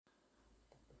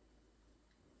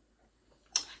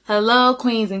Hello,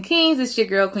 queens and kings. It's your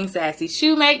girl, Queen Sassy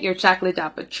Shoemate, your chocolate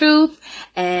drop of truth.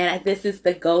 And this is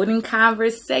the Golden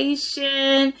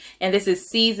Conversation. And this is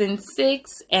season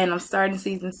 6. And I'm starting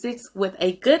season 6 with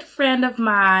a good friend of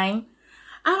mine.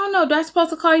 I don't know. Do I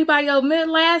supposed to call you by your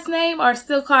last name or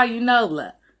still call you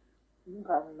Nola? You can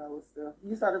call me Nola still.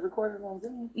 You started recording on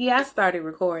Zoom? Yeah, I started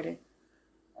recording.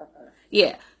 Okay.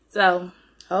 Yeah. So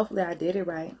hopefully I did it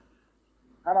right.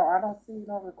 I don't see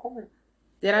no recording.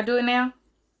 Did I do it now?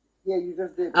 Yeah, you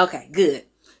just did. Okay, good.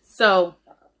 So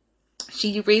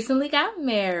she recently got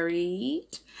married.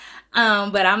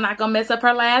 But I'm not gonna mess up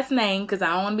her last name because I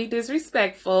don't want to be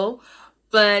disrespectful.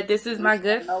 But this is my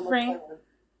good friend.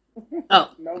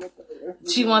 Oh,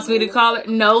 she wants me to call her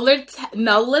Nola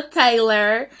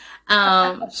Taylor.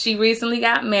 She recently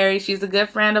got married. She's a good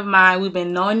friend of mine. We've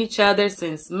been knowing each other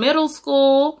since middle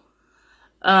school.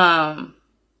 And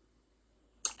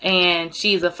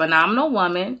she's a phenomenal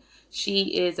woman.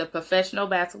 She is a professional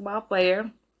basketball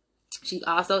player. She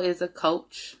also is a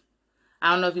coach.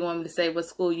 I don't know if you want me to say what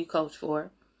school you coach for.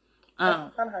 High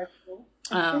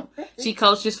school. She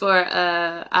coaches for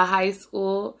a high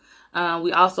school.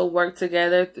 We also work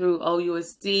together through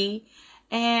OUSD.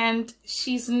 And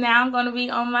she's now going to be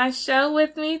on my show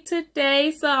with me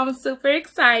today. So I'm super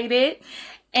excited.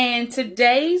 And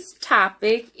today's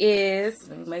topic is,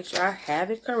 let me make sure I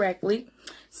have it correctly.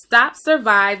 Stop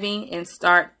surviving and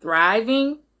start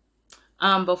thriving.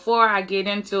 Before I get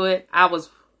into it,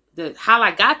 how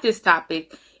I got this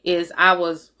topic is I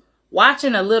was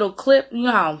watching a little clip, you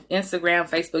know how Instagram,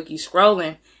 Facebook, you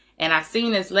scrolling, and I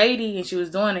seen this lady and she was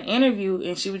doing an interview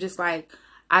and she was just like,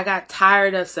 I got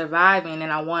tired of surviving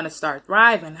and I want to start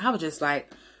thriving. I was just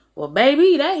like, well,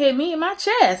 baby, that hit me in my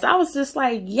chest. I was just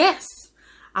like, yes,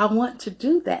 I want to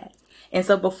do that. And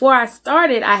so before I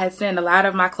started, I had sent a lot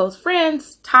of my close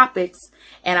friends topics,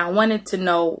 and I wanted to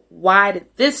know why did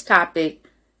this topic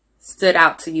stood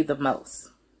out to you the most?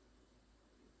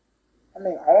 I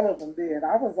mean, all of them did.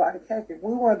 I was like, heck, if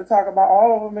we wanted to talk about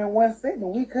all of them in one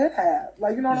sitting, we could have.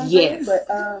 Like, you know what I'm saying? But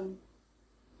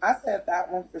I said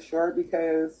that one for sure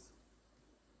because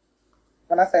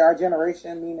when I say our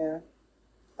generation, meaning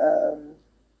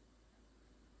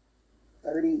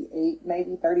 38,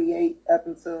 maybe 38 up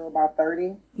until about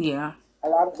 30. Yeah. A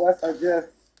lot of us are just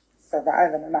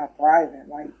surviving and not thriving.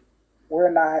 Like we're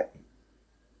not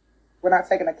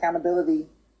taking accountability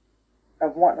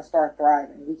of wanting to start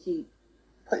thriving. We keep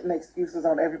putting excuses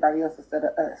on everybody else instead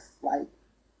of us. Like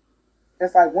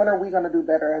it's like, when are we going to do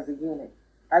better as a unit?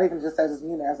 Not even just as a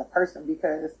unit, as a person,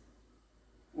 because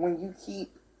when you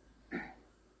keep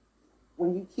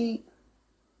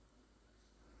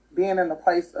being in the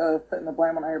place of putting the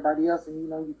blame on everybody else and you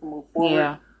know you can move forward.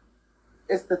 Yeah.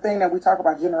 It's the thing that we talk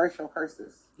about, generational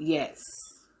curses. Yes.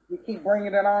 You keep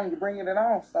bringing it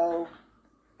on. So,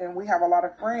 and we have a lot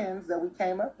of friends that we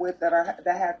came up with that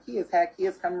had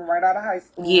kids coming right out of high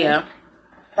school. Yeah.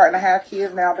 Starting to have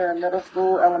kids now. They're in middle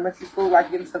school, elementary school,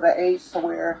 like getting to the age to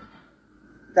where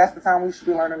that's the time we should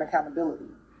be learning accountability.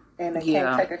 And they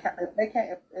can't take account.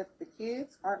 If the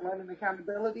kids aren't learning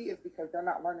accountability, it's because they're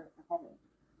not learning it from home.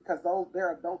 Because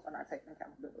their adults are not taking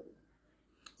accountability.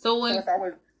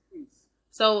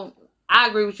 So I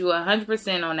agree with you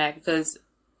 100% on that, because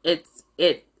it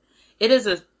is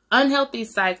an unhealthy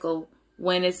cycle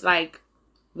when it's like,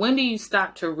 when do you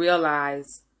stop to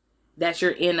realize that you're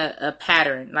in a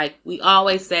pattern? Like we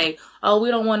always say, oh,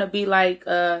 we don't want to be like,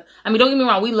 don't get me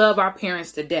wrong. We love our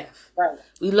parents to death. Right.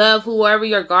 We love whoever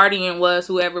your guardian was,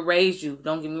 whoever raised you.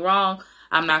 Don't get me wrong.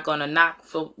 I'm not going to knock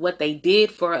for what they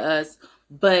did for us,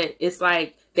 but it's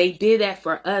like they did that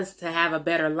for us to have a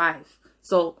better life.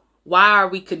 So why are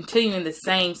we continuing the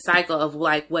same cycle of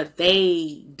like what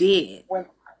they did?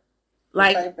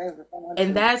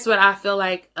 And that's what I feel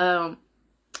like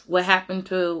what happened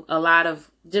to a lot of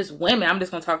just women. I'm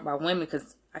just going to talk about women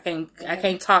because I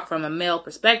can't talk from a male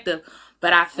perspective,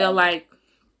 but I feel like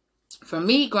for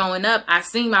me growing up, I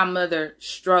seen my mother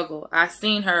struggle. I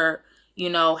seen her,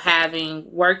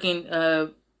 working,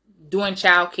 doing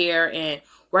childcare and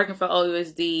working for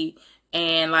OUSD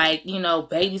and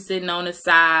babysitting on the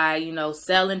side,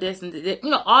 selling this and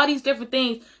all these different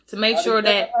things to make sure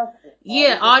that,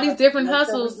 all these different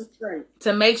hustles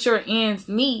to make sure ends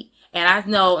meet. And I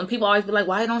know, and people always be like,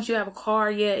 why don't you have a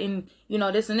car yet? And,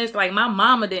 this and this. Like, my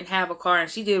mama didn't have a car, and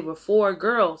she did with 4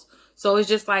 girls. So it's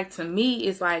just like, to me,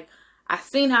 it's like, I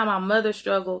seen how my mother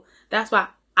struggled. That's why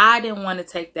I didn't want to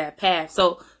take that path.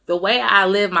 So the way I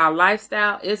live my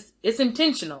lifestyle, it's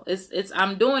intentional.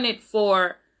 I'm doing it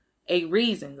for a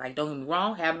reason. Like, don't get me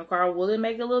wrong, having a car, will it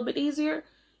make it a little bit easier?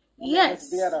 Yes.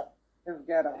 It's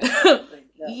ghetto.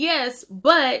 Yes,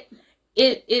 but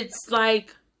it's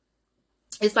like,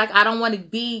 it's like I don't want to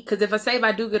be, because if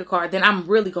I do get a car, then I'm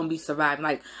really gonna be surviving.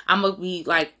 Like I'm gonna be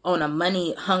like on a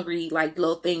money hungry like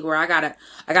little thing where I gotta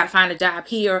find a job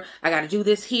here. I gotta do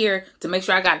this here to make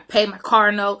sure I gotta pay my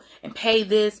car note and pay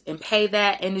this and pay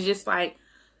that. And it's just like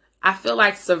I feel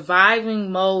like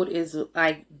surviving mode is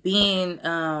like being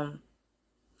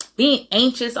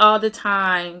anxious all the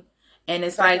time. And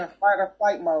it's like flight or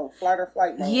flight mode.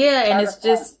 Yeah, and it's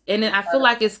just, and then I feel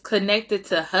like it's connected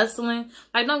to hustling.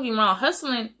 Like, don't get me wrong,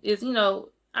 hustling is,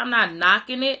 I'm not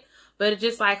knocking it, but it's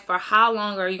just like, for how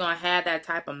long are you going to have that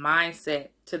type of mindset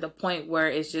to the point where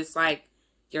it's just like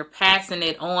you're passing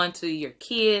it on to your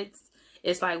kids?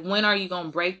 It's like, when are you going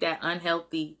to break that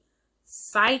unhealthy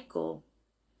cycle?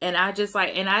 And I just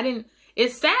like,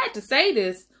 it's sad to say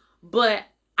this, but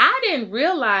I didn't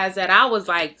realize that I was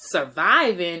like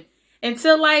surviving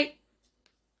until like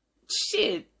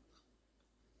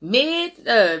mid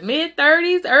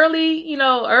 30s,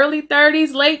 early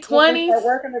 30s, late 20s.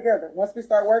 Once we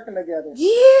start working together.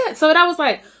 Yeah. So that was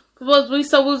like, was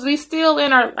we still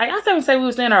in our, like, I would say we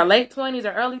was in our late 20s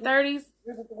or early 30s?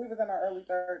 We was in our early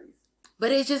 30s.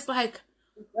 But it's just like,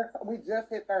 we just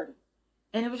hit 30.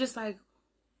 And it was just like,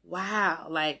 wow,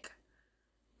 like,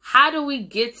 how do we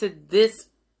get to this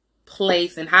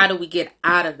place and how do we get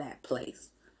out of that place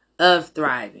of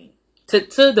thriving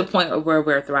to the point where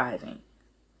we're thriving?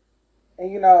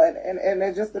 And and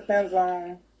it just depends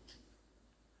on,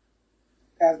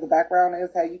 as the background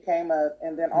is, how you came up,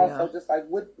 and then also just like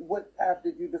what path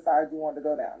did you decide you wanted to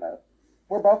go down of?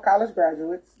 We're both college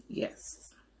graduates.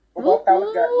 Yes. We're both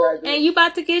college graduates. And you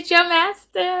about to get your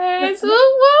master's. Woo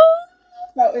woo.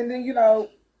 So, and then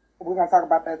we're gonna talk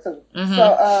about that too. Mm-hmm.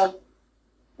 So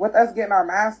with us getting our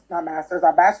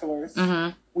bachelors, mm-hmm.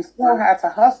 we still had to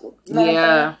hustle. You know what I'm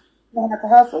saying? We had to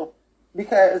hustle.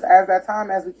 Because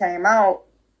as we came out,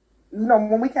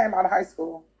 when we came out of high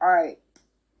school, all right,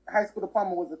 high school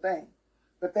diploma was a thing.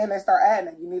 But then they start adding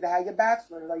it. You need to have your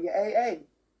bachelor's or your AA.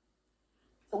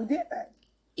 So we did that.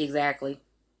 Exactly.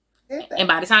 And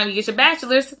by the time you get your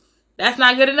bachelor's, that's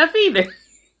not good enough either.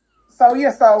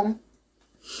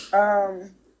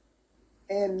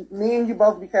 And me and you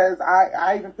both, because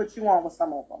I even put you on with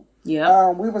some of them. Yeah.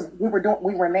 We were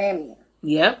nannying.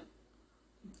 Yep.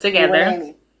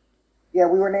 Together. We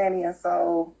were nannying.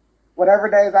 So whatever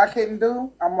days I couldn't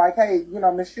do, I'm like, hey,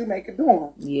 Miss Shoemaker could do them.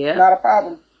 Yeah. Not a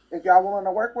problem. If y'all willing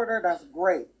to work with her, that's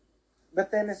great.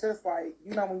 But then it's just like,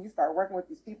 when you start working with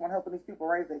these people and helping these people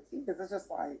raise their kids, it's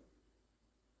just like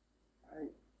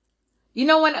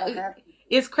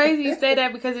it's crazy you say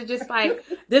that, because it's just like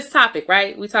this topic,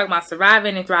 right? We talk about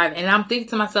surviving and thriving. And I'm thinking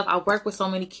to myself, I work with so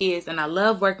many kids and I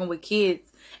love working with kids.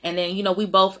 And then, we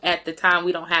both at the time,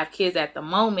 we don't have kids at the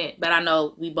moment, but I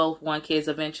know we both want kids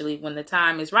eventually when the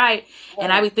time is right. Yeah.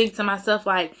 And I be thinking to myself,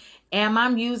 like, am I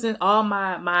using all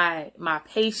my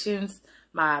patience,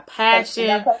 my passion?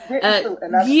 Like,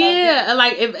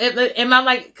 if am I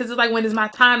like, because it's like, when it's my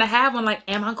time to have one, like,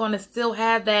 am I going to still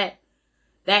have that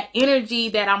energy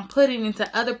that I'm putting into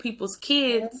other people's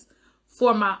kids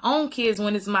for my own kids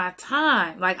when it's my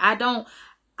time? Like,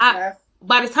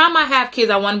 by the time I have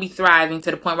kids, I want to be thriving to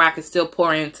the point where I can still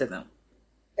pour into them.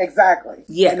 Exactly.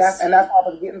 Yes. And that's what I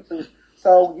was getting to.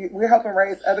 So we're helping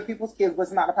raise other people's kids, which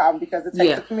is not a problem, because it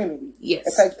takes a community. Yes.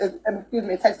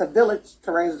 It takes a village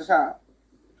to raise a child.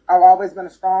 I've always been a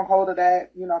stronghold of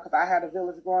that, because I had a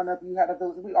village growing up. You had a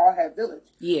village. We all had village.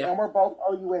 Yeah. And we're both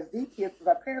OUSD kids, because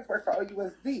our parents worked for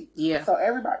OUSD. Yeah. So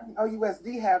everybody in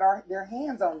OUSD had their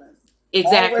hands on us.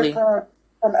 Exactly. From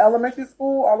elementary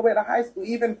school all the way to high school,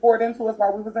 even poured into us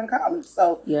while we was in college.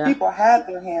 So people had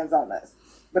their hands on us,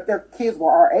 but their kids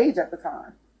were our age at the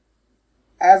time.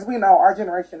 As we know, our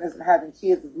generation isn't having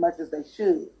kids as much as they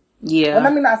should. Yeah. And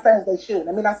let me not say as they should.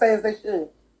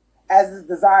 As is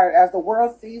desired, as the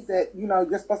world sees that,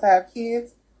 you're supposed to have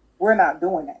kids, we're not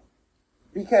doing that,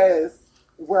 because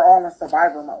we're all in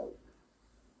survivor mode.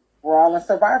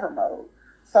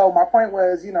 So my point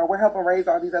was, we're helping raise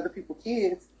all these other people's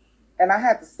kids. And I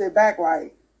had to sit back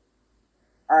like,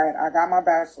 all right, I got my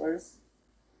bachelor's.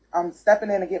 I'm stepping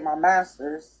in to get my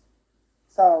master's.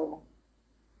 So,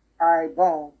 all right,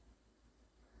 boom.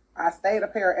 I stayed a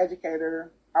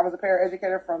paraeducator. I was a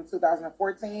paraeducator from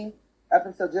 2014 up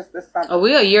until just this summer. Oh,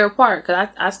 we're a year apart, because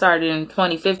I started in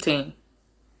 2015.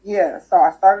 Yeah, so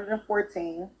I started in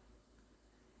 14.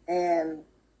 And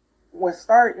was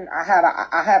starting, I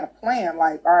had a plan,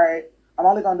 like, all right, I'm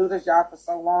only going to do this job for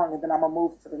so long, and then I'm going to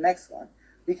move to the next one.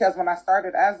 Because when I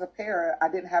started as a para, I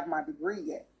didn't have my degree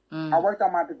yet. I worked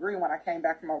on my degree when I came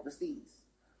back from overseas.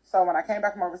 So when I came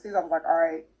back from overseas, I was like, all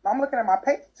right, I'm looking at my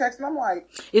paychecks, and I'm like...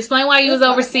 Explain why you was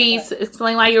overseas.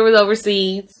 Explain why you were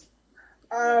overseas.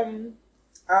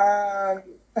 Um,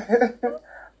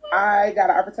 I got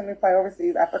an opportunity to play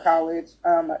overseas after college.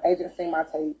 An agent seen my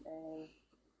tape and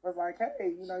was like,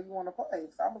 "Hey, you know, you want to play?"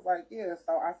 So I was like, "Yeah."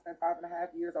 So I spent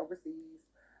 5.5 years overseas.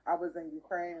 I was in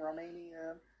Ukraine,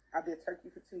 Romania. I did Turkey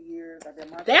for 2 years. I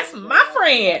did That's Montenegro, my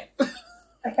friend.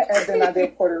 and then I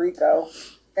did Puerto Rico.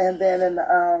 And then in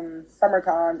the summer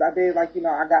times, I did like, you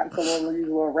know, I got into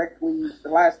little rec leagues. The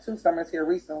last 2 summers here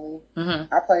recently,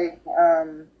 I played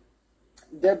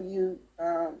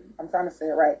I'm trying to say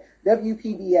it right.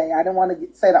 WPBA. I didn't want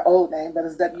to say the old name, but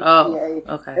it's WPBA.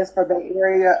 Oh, okay. It's for the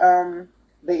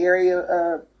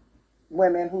area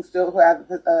women who have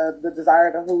the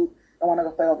desire to hoop and want to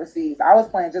go play overseas. I was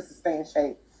playing just to stay in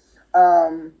shape.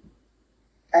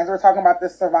 As we're talking about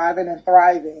this surviving and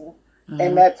thriving,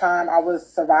 in that time I was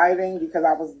surviving because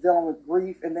I was dealing with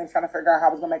grief and then trying to figure out how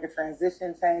I was going to make a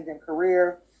transition, change in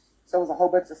career. So it was a whole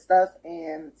bunch of stuff,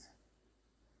 and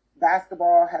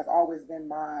basketball has always been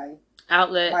my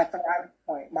outlet, my thriving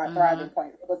point. My thriving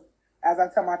point. It was, as I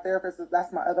tell my therapist,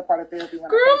 that's my other part of therapy. Girl,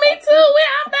 me too.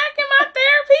 I'm back in my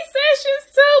therapy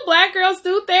sessions too. Black girls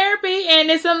do therapy, and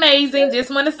it's amazing. Just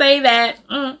want to say that.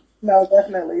 No,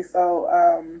 definitely. So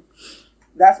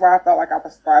that's where I felt like I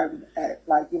was thriving at.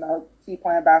 Like, you know, keep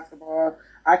playing basketball.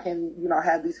 I can, you know,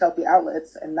 have these healthy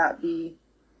outlets and not be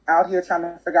out here trying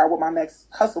to figure out what my next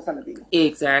hustle's going to be.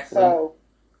 Exactly. So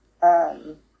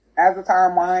as the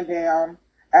time wind down,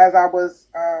 as I was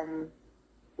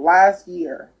last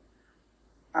year,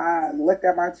 I looked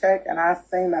at my check and I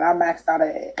seen that I maxed out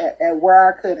at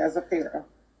where I could as a parent.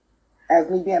 As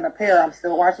me being a parent, I'm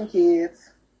still watching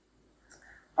kids.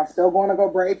 I'm still going to go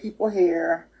braid people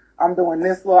hair. I'm doing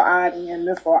this little odd in,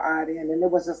 this little odd in. And it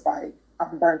was just like,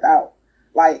 I'm burnt out.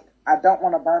 Like, I don't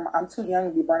want to I'm too young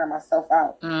to be burning myself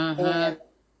out. And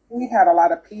we've had a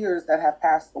lot of peers that have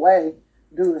passed away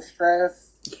due to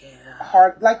stress,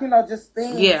 hard, like, you know, just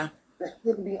things that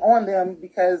shouldn't be on them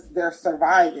because they're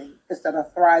surviving instead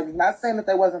of thriving. Not saying that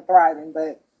they wasn't thriving,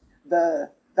 but the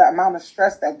amount of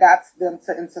stress that got them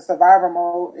into survival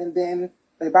mode, and then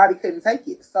their body couldn't take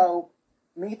it. So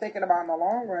me thinking about in the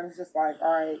long run, it's just like,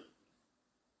 all right,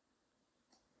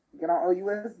 get on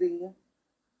OUSD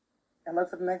and look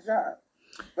for the next job.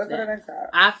 Look for the next job.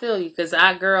 I feel you, because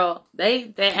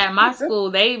they at my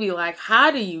school, they be like,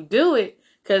 how do you do it?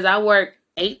 Because I work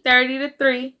 8:30 to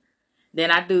 3. Then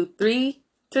I do 3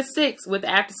 to 6 with the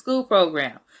after school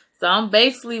program. So I'm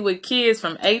basically with kids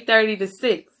from 8:30 to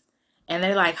 6. And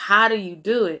they're like, how do you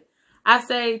do it? I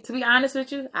say, to be honest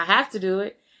with you, I have to do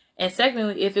it. And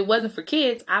secondly, if it wasn't for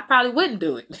kids, I probably wouldn't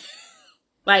do it.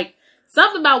 Like,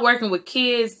 something about working with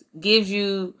kids gives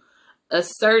you a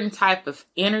certain type of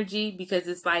energy, because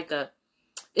it's like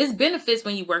it's benefits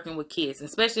when you're working with kids,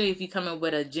 especially if you come in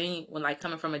with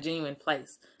coming from a genuine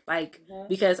place. Like,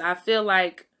 because I feel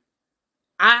like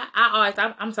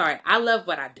I'm sorry, I love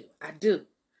what I do. I do.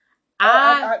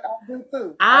 I do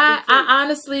too. I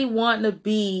honestly want to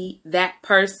be that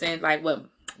person, like what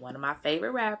one of my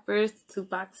favorite rappers,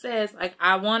 Tupac, says. Like,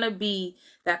 I want to be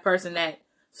that person that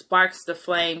sparks the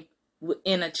flame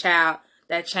in a child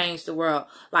that changed the world.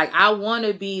 Like, I want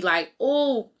to be like,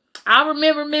 oh, I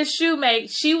remember Miss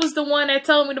Shoemake. She was the one that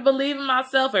told me to believe in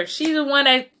myself, or she's the one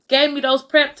that gave me those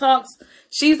prep talks.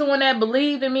 She's the one that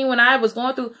believed in me when I was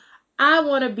going through. I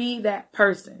want to be that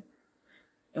person.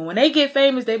 And when they get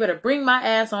famous, they better bring my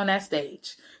ass on that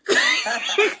stage.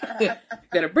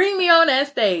 Better bring me on that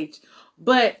stage.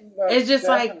 But it's just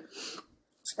like,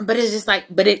 but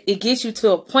it gets you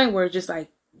to a point where it's just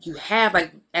like, you have,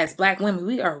 like, as Black women,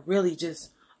 we are really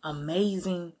just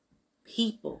amazing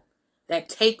people that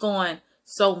take on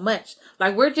so much.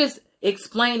 Like, we're just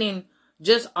explaining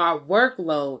just our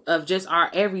workload of just our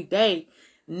everyday,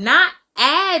 not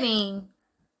adding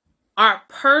our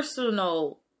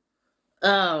personal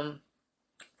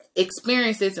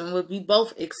experiences and what we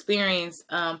both experience,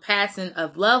 passing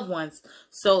of loved ones.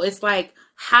 So it's like,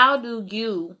 how do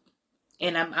you,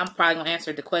 and I'm probably gonna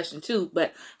answer the question too,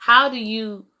 but how do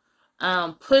you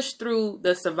push through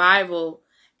the survival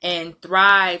and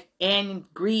thrive and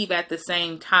grieve at the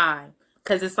same time?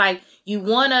 Because it's like, you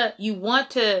want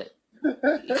to,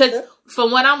 because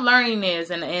from what I'm learning is,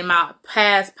 and in my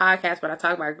past podcast when I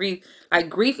talk about grief, like,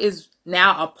 grief is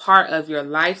now a part of your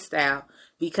lifestyle,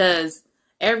 because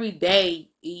every day,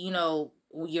 you know,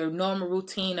 your normal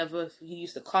routine of if you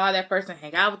used to call that person,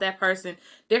 hang out with that person,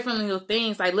 different little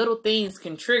things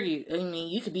can trigger you. I mean,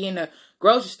 you could be in the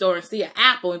grocery store and see an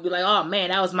apple and be like, oh man,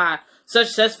 that was my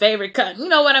such favorite cut. You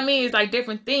know what I mean? It's like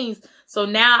different things. So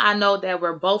now I know that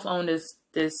we're both on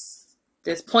this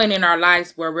point in our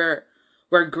lives where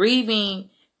we're grieving,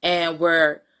 and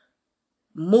we're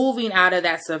moving out of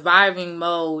that surviving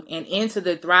mode and into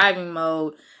the thriving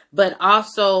mode, but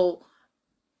also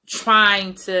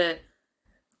trying to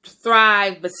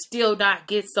thrive, but still not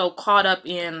get so caught up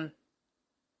in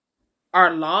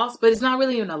our loss. But it's not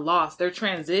really even a loss, they're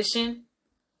transition.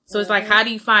 So it's like, how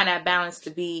do you find that balance to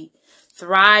be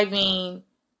thriving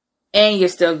and you're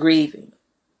still grieving?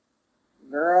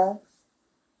 Girl,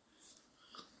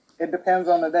 it depends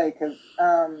on the day, because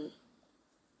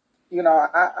you know,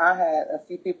 I had a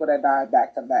few people that died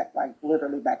back to back, like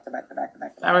literally back to back to back to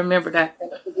back to back. I remember that.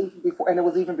 And it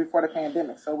was even before the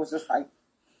pandemic. So it was just like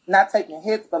not taking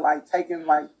hits, but like taking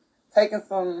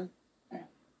some,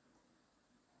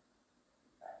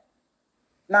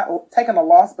 not taking a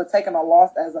loss, but taking a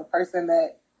loss as a person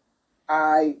that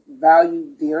I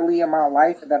value dearly in my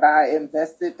life, that I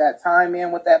invested that time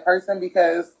in with that person,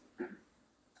 because,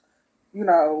 you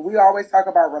know, we always talk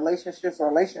about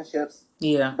relationships.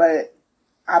 Yeah. But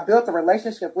I built a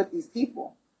relationship with these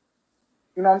people.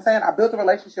 You know what I'm saying? I built a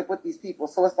relationship with these people.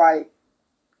 So it's like,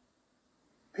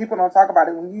 people don't talk about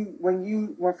it. When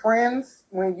you and friends,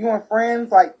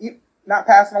 like, not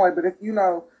passing away, but if you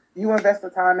know, you invest the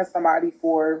time in somebody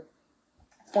for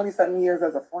 20-something years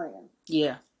as a friend.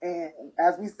 Yeah. And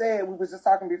as we said, we was just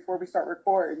talking before we start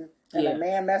recording, and a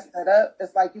man messed that up.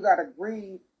 It's like, you got to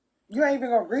grieve. You ain't even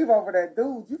going to grieve over that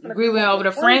dude. You're grieving over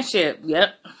the friendship.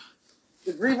 Yep.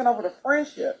 You're grieving over the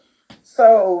friendship.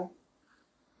 So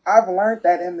I've learned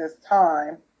that in this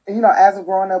time. And, you know, as of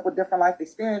growing up with different life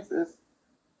experiences,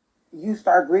 you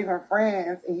start grieving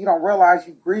friends and you don't realize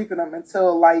you're grieving them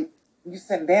until, like, you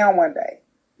sit down one day.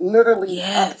 Literally,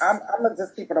 yes. I'm going to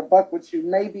just keep it a buck with you.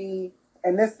 Maybe,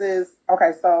 and this is,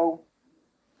 okay, so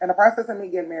in the process of me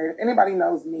getting married, if anybody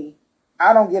knows me,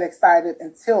 I don't get excited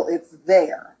until it's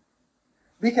there.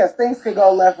 Because things could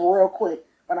go left real quick.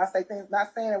 When I say things,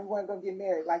 not saying that we weren't going to get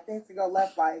married. Like, things could go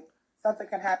left, like something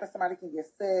can happen, somebody can get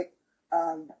sick,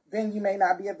 then you may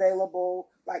not be available.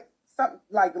 Like, something,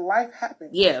 like, life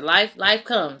happens. Yeah, life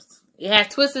comes. It has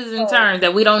twists and turns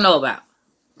that we don't know about.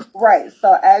 Right.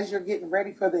 So as you're getting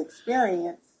ready for the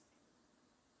experience,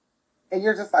 and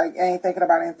you're just like, I ain't thinking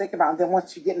about it, and then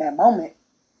once you get in that moment,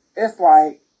 it's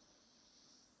like,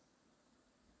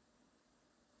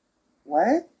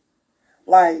 what?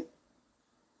 Like,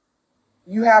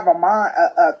 you have a mind,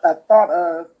 a thought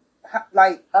of,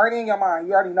 like, already in your mind,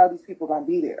 you already know these people going to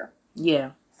be there.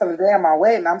 Yeah. So the day of my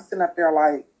wedding, I'm sitting up there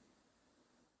like,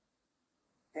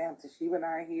 damn, Toshiba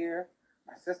not here.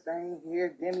 My sister ain't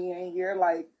here. Demi ain't here.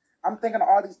 Like, I'm thinking of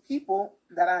all these people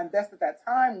that I invested that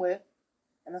time with.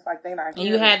 And it's like, they not here.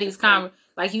 And you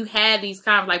had these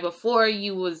like before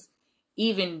you was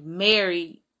even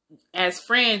married, as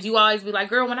friends, you always be like,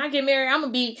 girl, when I get married, I'm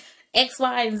going to be X,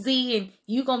 Y, and Z, and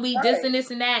you going to be this and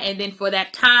this and that. And then for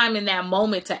that time and that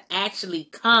moment to actually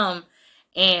come,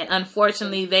 and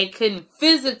unfortunately they couldn't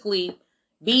physically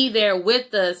be there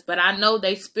with us, but I know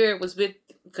their spirit was with,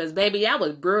 because baby, that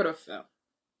was beautiful.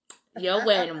 Your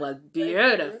wedding was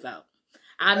beautiful.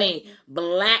 I mean,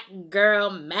 black girl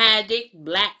magic,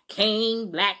 black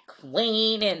king, black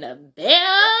queen in the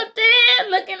building,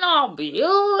 looking all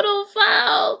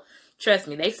beautiful. Trust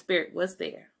me, their spirit was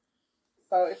there.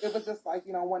 So it was just like,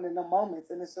 you know, one of the moments,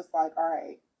 and it's just like, all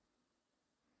right,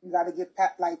 you got to get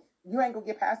past, like, you ain't gonna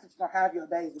get past it. You gonna have your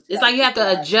days. It's like you have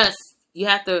to adjust. You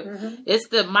have to. It's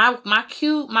the my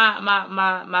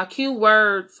cue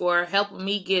word for helping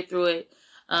me get through it.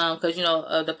 Because you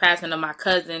know the passing of my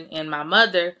cousin and my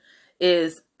mother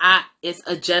is it's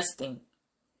adjusting.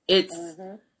 It's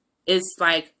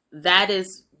like that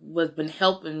is what's been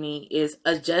helping me, is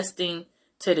adjusting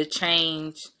to the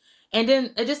change, and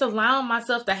then just allowing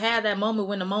myself to have that moment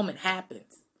when the moment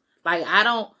happens. Like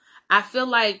I feel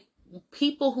like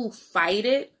people who fight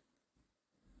it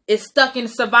is stuck in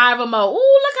survival mode.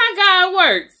 Ooh, look how God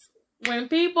works. When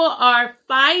people are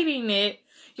fighting it,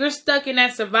 you're stuck in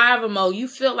that survival mode. You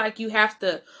feel like you have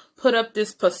to put up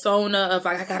this persona of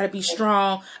like, I gotta be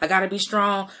strong. I gotta be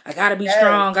strong. I gotta be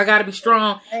strong. I gotta be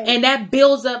strong. And that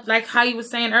builds up, like how you were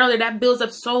saying earlier, that builds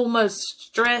up so much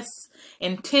stress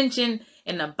and tension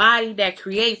in the body that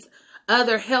creates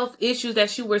other health issues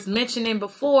that you were mentioning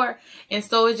before. And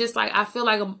so it's just like, I feel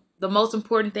like the most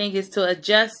important thing is to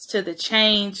adjust to the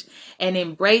change and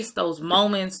embrace those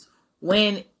moments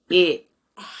when it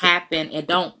happened, and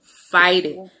don't fight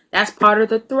it. That's part of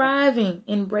the thriving,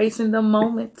 embracing the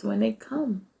moments when they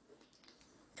come.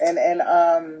 And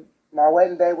my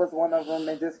wedding day was one of them,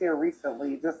 and just here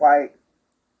recently, just like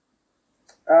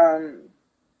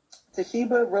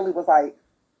Toshiba really was like,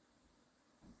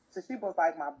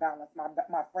 my balance,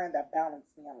 my friend that balanced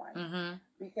me in life.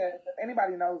 Because if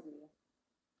anybody knows me,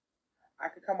 I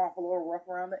could come off a little rough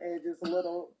around the edges, a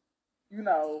little, you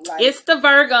know, like it's the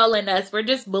Virgo in us. We're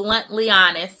just bluntly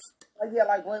honest. Yeah,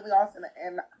 like bluntly honest,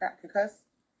 and I can cuss.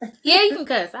 Yeah, you can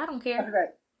cuss. I don't care.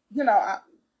 Okay. You know,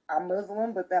 I'm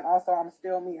Muslim, but then also I'm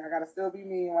still me. I gotta still be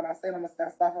me. And when I say I'm that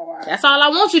stuff, that's all I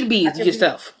want you to be is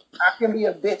yourself. I can be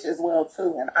a bitch as well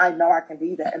too, and I know I can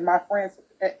be that. And my friends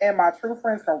and my true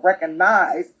friends can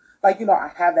recognize, like, you know,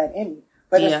 I have that in me.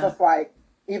 But it's just like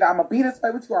either I'm gonna be this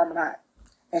way with you or I'm not.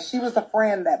 And she was the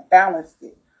friend that balanced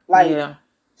it. Like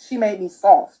she made me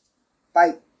soft.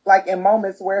 Like in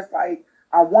moments where it's like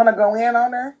I want to go in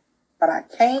on her, but I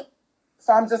can't.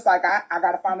 So I'm just like, I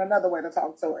got to find another way to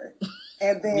talk to her.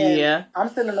 And then I'm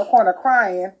sitting in the corner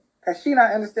crying because she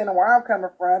not understanding where I'm coming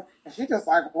from. And she just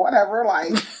like, whatever,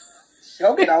 like,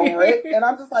 she'll get over it. And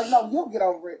I'm just like, no, you'll get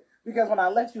over it. Because when I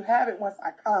let you have it, once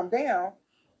I calm down,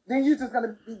 then you're going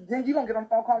to get on the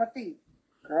phone calling feet.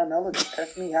 Girl, Nella just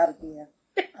cussed me out again.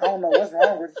 I don't know what's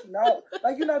wrong with her. You know,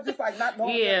 like, you know, just like not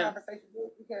knowing what the conversation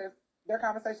is, because their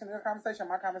conversation is their conversation.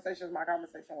 My conversation is my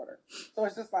conversation with her. So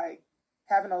it's just like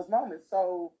having those moments.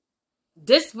 So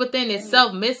this within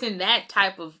itself, missing that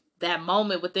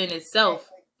moment within itself.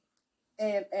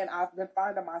 And I've been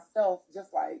finding myself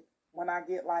just like when I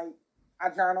get like, I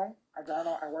journal, I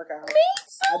work out.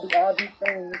 I do all these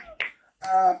things.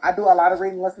 I do a lot of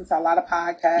reading, listen to a lot of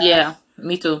podcasts. Yeah,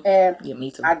 me too. And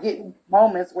me too. I get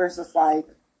moments where it's just like,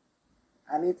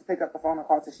 I need to pick up the phone and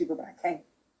call Toshiba, but I can't.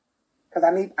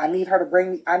 Because I need her to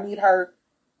bring me, I need her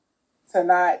to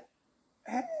not,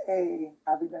 hey,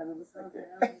 I'll be done in a second.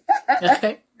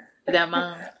 Okay. Is that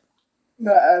mom?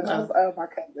 No, that was my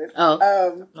cousin.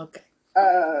 Oh, okay.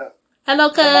 Hello,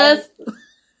 cuz.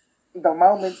 The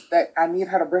moments that I need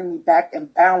her to bring me back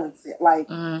and balance it. Like,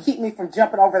 keep me from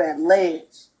jumping over that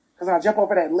ledge. Because when I jump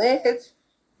over that ledge,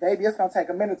 baby, it's going to take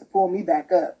a minute to pull me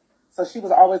back up. So she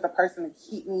was always the person to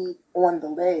keep me on the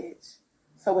ledge.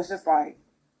 So it's just like,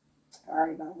 all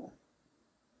right, Nola,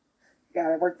 you got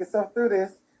to work yourself through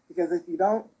this. Because if you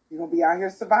don't, you're going to be out here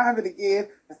surviving again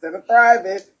instead of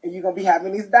thriving. And you're going to be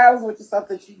having these battles with yourself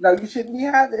that you know you shouldn't be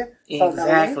having.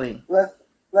 Exactly. So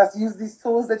let's use these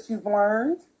tools that you've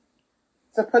learned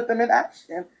to put them in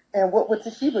action. And what would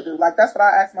Toshiba do? Like, that's what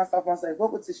I ask myself when I say,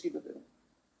 what would Toshiba do?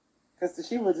 Because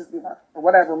Toshiba would just be like, or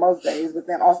whatever most days. But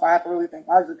then also I have to really think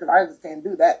logically because I just can't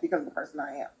do that because of the person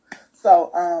I am.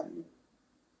 So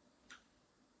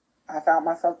I found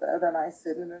myself the other night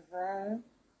sitting in this room.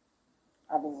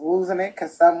 I was losing it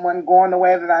because someone going the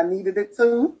way that I needed it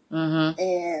to.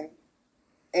 Mm-hmm.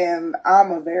 And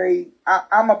I'm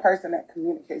a person that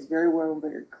communicates very well and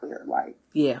very clear. Like,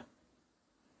 yeah.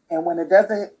 And when it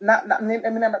doesn't,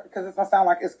 because it's gonna sound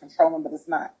like it's controlling, but it's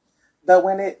not. But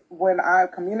when I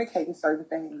communicate in certain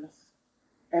things,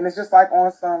 and it's just like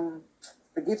on some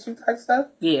forget you type stuff,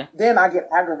 yeah. Then I get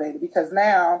aggravated because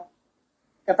now,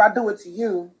 if I do it to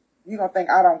you, you don't think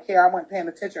I don't care, I wasn't paying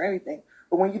attention or anything.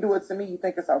 But when you do it to me, you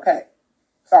think it's okay.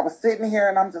 So I was sitting here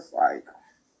and I'm just like,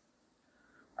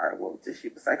 all right, what would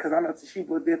Toshiba say? Because I know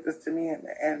Toshiba did this to me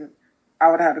and I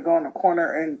would have to go in the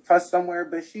corner and fuss somewhere,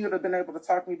 but she would have been able to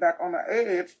talk me back on the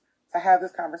edge to have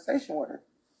this conversation with her.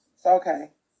 So,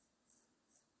 okay.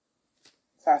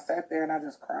 So I sat there and I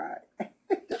just cried.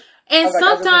 And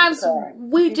sometimes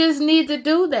we just need to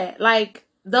do that. Like,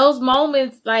 those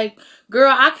moments, like,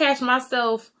 girl, I catch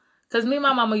myself, because me and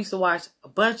my mama used to watch a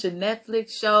bunch of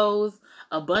Netflix shows,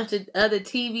 a bunch of other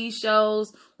TV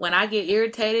shows. When I get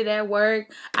irritated at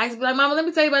work, I used to be like, Mama, let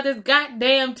me tell you about this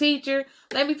goddamn teacher.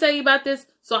 Let me tell you about this.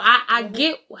 So I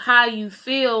get how you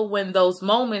feel when those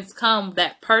moments come,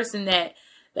 that person that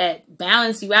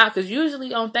balance you out. Because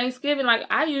usually on Thanksgiving, like,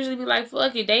 I usually be like,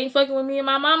 fuck it, they ain't fucking with me and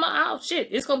my mama. Oh, shit,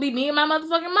 it's going to be me and my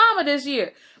motherfucking mama this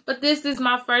year. But this is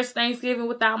my first Thanksgiving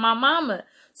without my mama.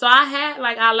 So I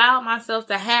allowed myself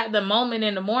to have the moment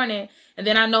in the morning. And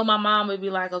then I know my mom would be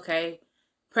like, okay,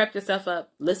 prep yourself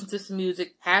up, listen to some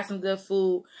music, have some good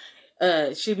food.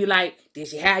 She'd be like,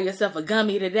 did you have yourself a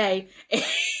gummy today?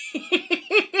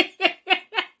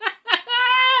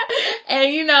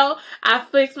 And, you know, I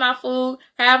fix my food,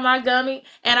 have my gummy,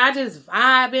 and I just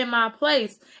vibe in my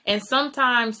place. And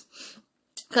sometimes,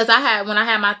 because when I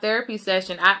had my therapy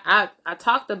session, I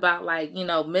talked about, like, you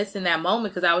know, missing that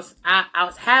moment, because I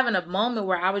was having a moment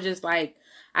where I was just like,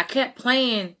 I kept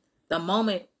playing the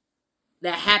moment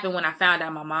that happened when I found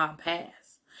out my mom passed.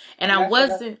 And I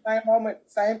wasn't, same moment,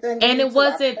 same thing. And it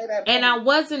wasn't, and I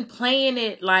wasn't playing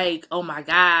it like, oh my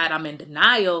God, I'm in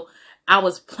denial. I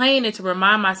was playing it to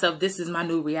remind myself, this is my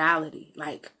new reality.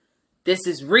 Like, this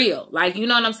is real. Like, you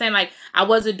know what I'm saying? Like, I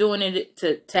wasn't doing it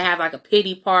to have like a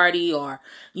pity party or,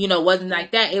 you know, wasn't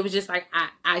like that. It was just like,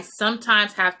 I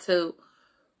sometimes have to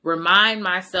remind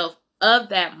myself of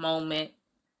that moment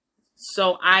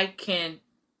so I can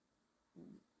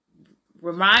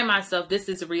remind myself this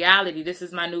is a reality. This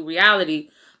is my new reality.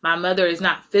 My mother is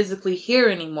not physically here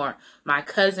anymore. My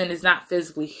cousin is not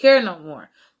physically here no more.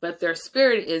 But their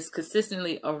spirit is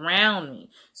consistently around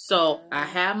me. So I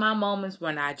have my moments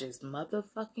when I just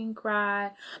motherfucking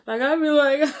cry. Like, I'll be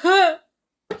like,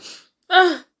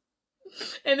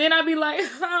 and then I'll be like,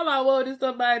 all I want is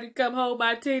somebody to come hold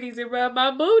my titties and rub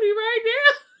my booty right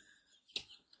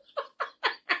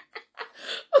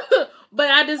now. But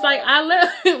I just like, I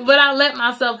let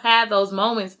myself have those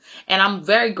moments. And I'm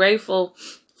very grateful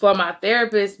for my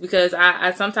therapist because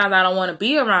I sometimes I don't want to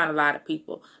be around a lot of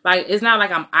people. Like, it's not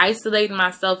like I'm isolating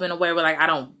myself in a way where like I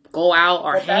don't go out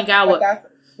or hang out with.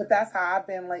 But that's how I've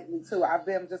been lately too. I've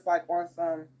been just like on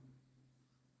some,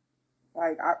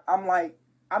 like I'm like,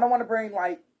 I don't want to bring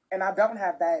like, and I don't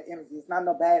have bad energy. It's not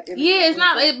no bad energy. Yeah, it's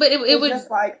not. But it was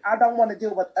just like I don't want to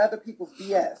deal with other people's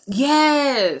BS.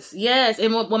 Yes.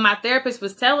 And when my therapist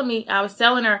was telling me, I was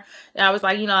telling her, I was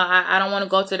like, I don't want to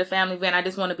go to the family event. I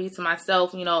just want to be to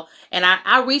myself, And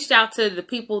I reached out to the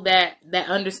people that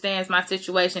understands my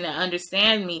situation, that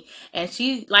understand me, and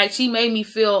she made me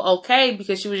feel okay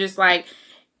because she was just like,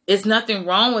 it's nothing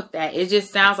wrong with that. It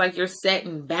just sounds like you're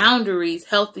setting boundaries,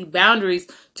 healthy boundaries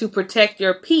to protect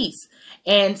your peace.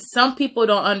 And some people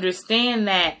don't understand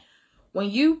that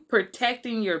when you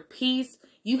protecting your peace,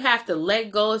 you have to let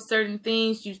go of certain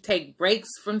things. You take breaks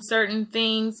from certain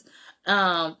things.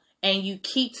 And you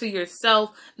keep to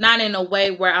yourself, not in a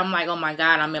way where I'm like, oh my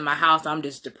God, I'm in my house. I'm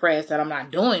just depressed and I'm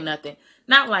not doing nothing.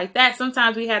 Not like that.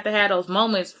 Sometimes we have to have those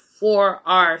moments for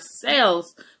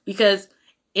ourselves because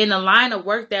in the line of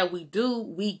work that we do,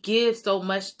 we give so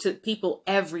much to people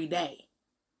every day.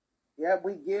 Yeah,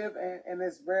 we give, and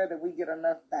it's rare that we get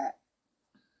enough back.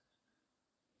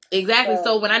 Exactly.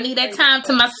 So when I need that time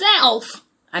to myself,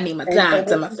 I need my time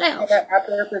to myself. Our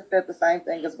therapist said the same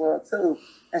thing as well, too.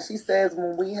 And she says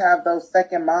when we have those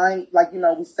second mind, like,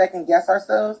 we second guess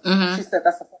ourselves, she said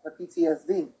that's a form of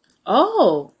PTSD.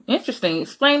 Oh, interesting.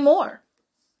 Explain more.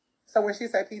 So when she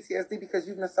said PTSD, because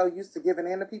you've been so used to giving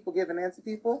in to people,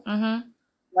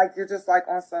 like you're just like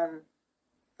on some,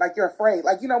 like you're afraid.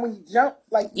 Like, when you jump,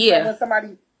 like when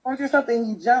somebody punches you something,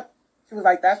 you jump. She was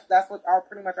like, that's what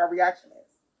pretty much our reaction is.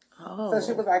 Oh. So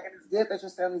she was like, it's good that you're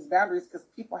setting these boundaries because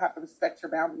people have to respect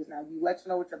your boundaries now. You let you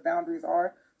know what your boundaries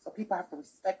are, so people have to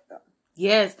respect them.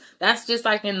 Yes, that's just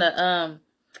like in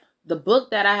the book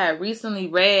that I had recently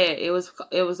read. It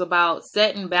was about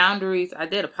setting boundaries. I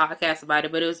did a podcast about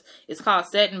it, but it's called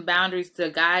Setting Boundaries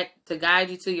to guide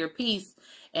you to your peace.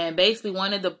 And basically,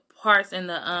 one of the parts in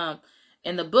the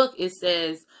book, it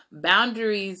says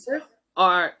boundaries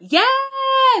are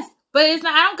but it's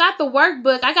not. I don't got the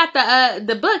workbook. I got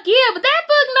the book. Yeah, but that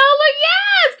book, Nola.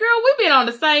 Yes, girl, we've been on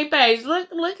the same page.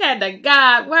 Look at the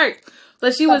God works.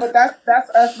 But she was. But that's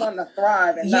us wanting to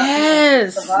thrive and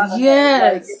yes.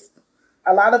 Like,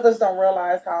 a lot of us don't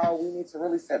realize how we need to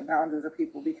really set boundaries with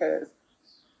people because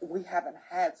we haven't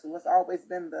had to. It's always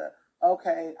been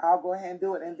okay, I'll go ahead and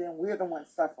do it, and then we're the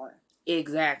ones suffering.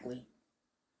 Exactly.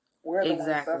 We're the ones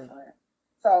suffering.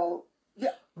 So.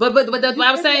 Yeah. But what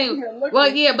I was saying,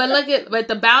 but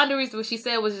the boundaries, what she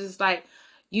said was just like,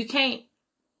 you can't,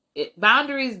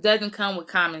 boundaries doesn't come with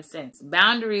common sense.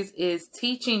 Boundaries is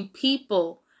teaching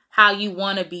people how you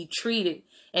want to be treated.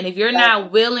 And if you're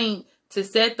not willing to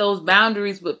set those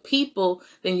boundaries with people,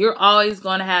 then you're always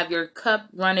going to have your cup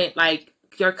running, like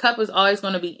your cup is always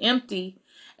going to be empty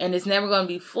and it's never going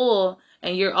to be full.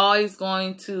 And you're always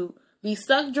going to be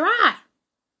sucked dry.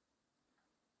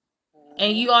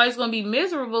 And you always going to be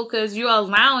miserable because you're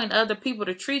allowing other people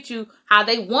to treat you how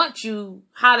they want to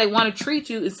treat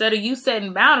you instead of you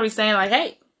setting boundaries saying like,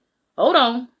 hey, hold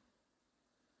on.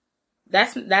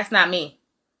 That's not me.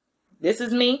 This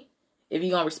is me. If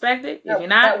you're going to respect it, if you're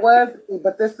not. That was me,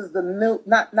 but this is the new,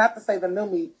 not to say the new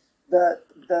me, the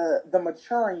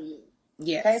maturing you.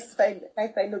 Yes.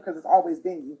 Can't say new because it's always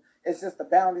been you. It's just the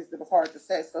boundaries that was hard to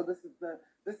set. So this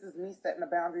is me setting the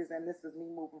boundaries and this is me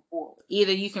moving forward.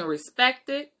 Either you can respect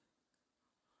it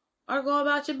or go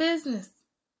about your business.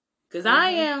 Because I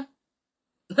am.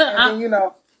 And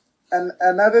then, and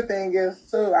another thing is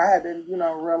too, I had been,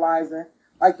 realizing,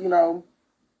 like, we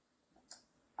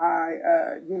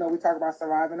talk about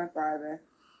surviving and thriving.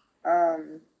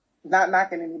 Not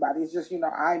knocking anybody. It's just,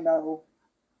 I know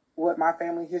what my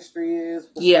family history is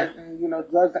with certain,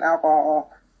 drugs and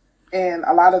alcohol. And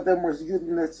a lot of them were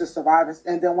using this to survive.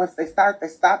 And then once they started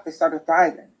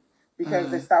thriving. Because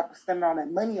they stopped spending all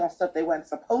that money on stuff they weren't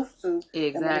supposed to.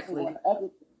 Exactly. And other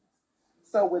things.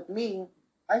 So with me,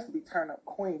 I used to be turned up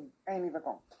queen. I ain't even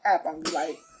gonna cap on you.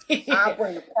 Like, I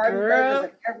bring the party favors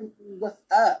and everything. What's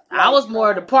up? Like, I was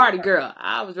more the party girl.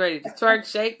 I was ready to twerk,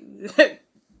 shake.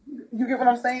 You get what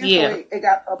I'm saying? Yeah. So it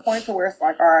got to a point to where it's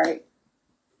like, all right.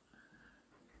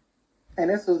 And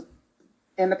this was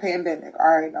in the pandemic.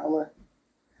 All right, Nola.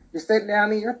 You're sitting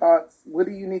down in your thoughts. What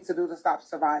do you need to do to stop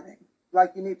surviving?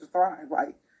 Like, you need to thrive.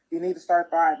 Like, you need to start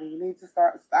thriving. You need to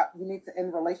stop. You need to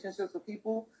end relationships with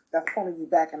people that's pulling you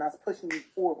back and that's pushing you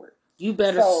forward. You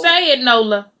better say it,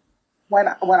 Nola. When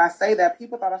I say that,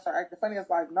 people thought I started acting funny. It's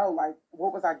like, no, like,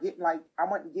 what was I getting? Like, I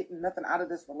wasn't getting nothing out of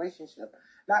this relationship.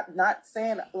 Not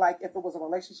saying, like, if it was a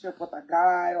relationship with a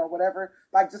guy or whatever,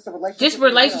 like, just a relationship. Just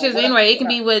relationships anyway.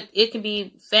 It can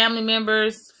be family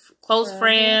members, close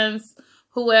friends,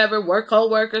 whoever,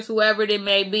 co-workers, whoever it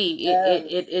may be. Yes.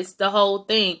 It's the whole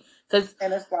thing.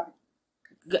 And it's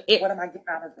like, what am I getting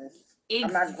out of this?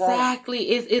 Exactly.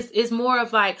 It's more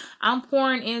of like, I'm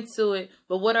pouring into it,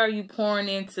 but what are you pouring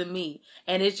into me?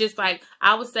 And it's just like,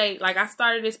 I would say, like, I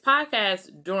started this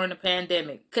podcast during the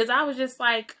pandemic because I was just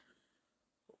like,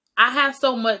 I have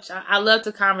so much. I love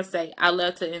to conversate. I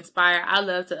love to inspire. I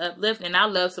love to uplift, and I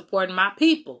love supporting my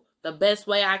people the best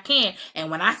way I can. And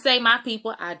when I say my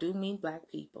people, I do mean Black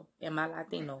people and my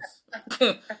Latinos.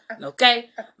 Okay?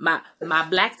 My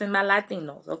Blacks and my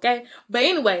Latinos. Okay? But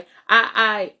anyway,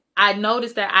 I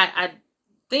noticed that I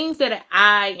things that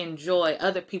I enjoy,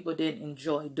 other people didn't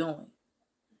enjoy doing.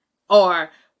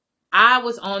 Or I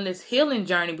was on this healing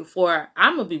journey before.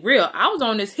 I'm going to be real. I was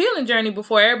on this healing journey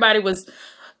before everybody was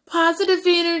positive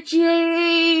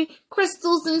energy,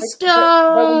 crystals and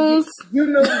stones. You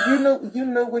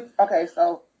knew what, okay,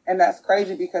 so, and that's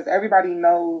crazy because everybody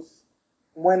knows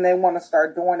when they want to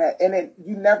start doing that. And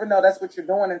you never know that's what you're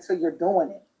doing until you're doing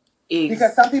it.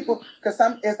 Because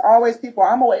it's always people,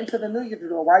 I'm going to wait until the new year to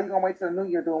do it. Why are you going to wait till the new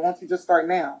year to do it? Why don't you just start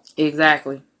now?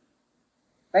 Exactly.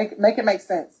 Make it make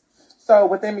sense. So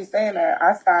within me saying that,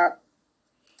 I stopped.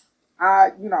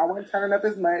 I wasn't turning up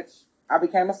as much. I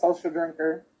became a social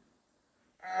drinker.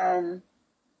 And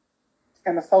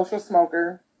a social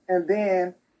smoker. And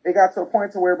then it got to a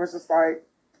point to where it was just like,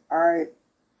 all right,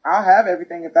 I'll have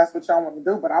everything if that's what y'all want to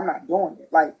do, but I'm not doing it.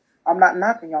 Like, I'm not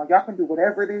knocking y'all. Y'all can do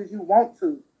whatever it is you want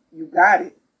to. You got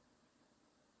it.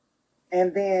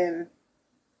 And then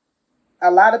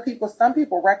some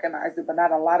people recognized it, but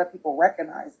not a lot of people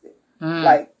recognized it.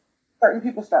 Like, certain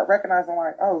people start recognizing,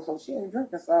 like, oh, so she ain't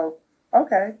drinking, so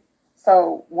okay.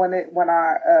 So when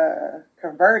I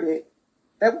converted,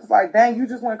 they was like, dang, you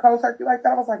just went cold turkey like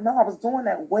that? I was like, no, I was doing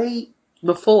that way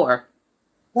before.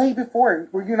 Way before.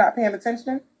 Were you not paying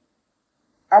attention?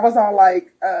 I was on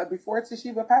like before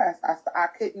Toshiba passed.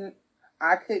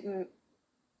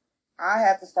 I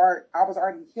had to start. I was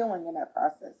already healing in that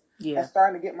process. Yeah, and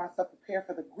starting to get myself prepared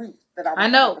for the grief that I was. I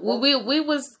know. We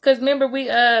was because remember we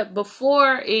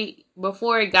before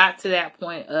it got to that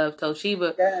point of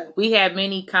Toshiba, yes, we had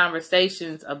many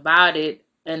conversations about it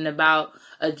and about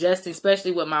adjusting,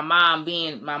 especially with my mom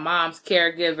being my mom's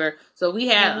caregiver. So we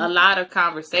had a lot of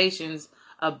conversations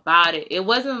about it. It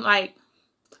wasn't like,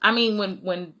 I mean,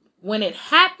 when it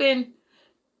happened,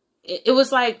 it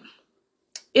was like,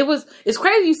 it's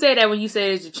crazy you say that when you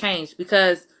say it's a change,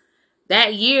 because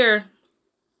that year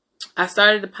I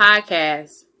started the podcast,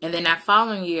 and then that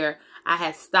following year I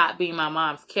had stopped being my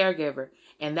mom's caregiver,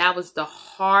 and that was the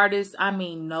hardest. I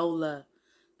mean, Nola,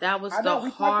 that was the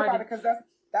hardest. Talked about it because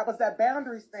that was that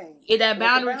boundaries thing. That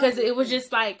boundary, because it was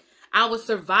just like I was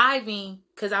surviving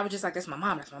because I was just like, that's my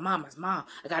mom, that's my mom, that's mom.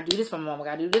 I gotta do this for my mom, I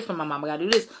gotta do this for my mom, I gotta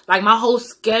do this. Like, my whole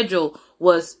schedule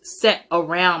was set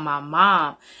around my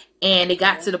mom. And it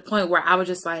got to the point where I was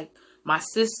just like, my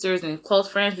sisters and close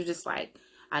friends were just like,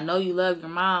 I know you love your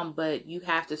mom, but you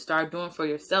have to start doing for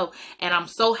yourself. And I'm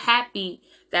so happy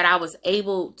that I was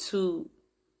able to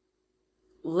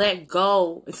let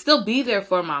go and still be there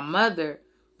for my mother,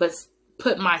 but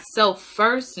put myself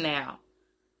first now.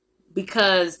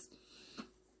 Because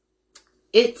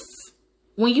it's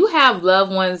when you have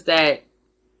loved ones that,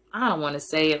 I don't want to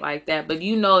say it like that, but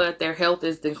you know that their health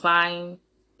is declining.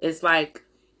 It's like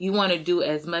you want to do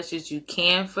as much as you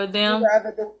can for them. You'd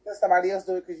rather let somebody else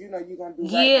do it because you know you're going to do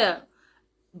right. Yeah.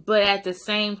 But at the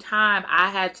same time, I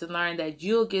had to learn that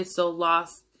you'll get so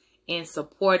lost in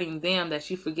supporting them that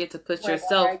you forget to put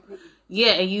yourself.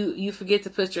 Yeah, and you forget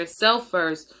to put yourself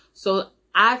first. So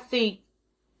I think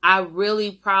I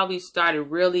really probably started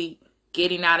really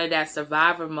getting out of that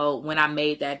survivor mode when I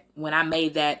made that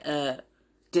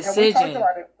decision. And we talked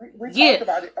about it. We talked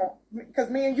about it because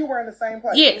me and you were in the same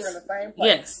place. Yes. We were in the same place.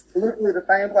 Yes. Literally the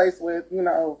same place with,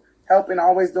 helping,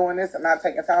 always doing this and not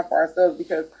taking time for ourselves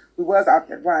because we was out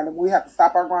there grinding. We have to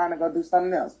stop our grind and go do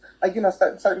something else. Like,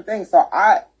 certain things. So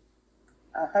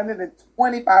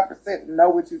 125% know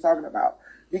what you're talking about,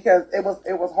 because it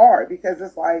was hard, because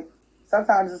it's like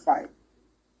sometimes it's like,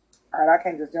 all right, I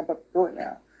can't just jump up and do it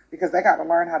now, because they got to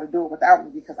learn how to do it without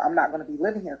me, because I'm not going to be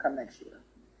living here come next year.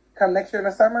 Come next year in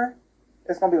the summer,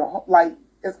 it's going to be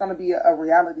it's going to be a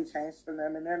reality change for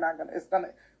them, and they're not going to. It's going to,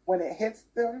 when it hits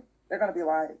them, they're going to be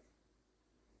like,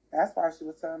 that's why she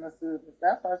was telling us to do this.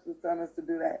 That's why she was telling us to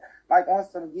do that. Like, on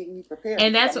some getting you prepared.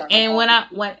 And that's and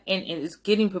it's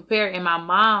getting prepared. And my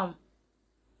mom,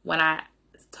 when I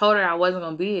told her I wasn't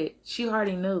gonna be it, she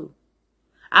already knew.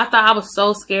 I thought I was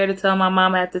so scared to tell my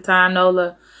mama at the time,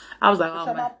 Nola. I was like,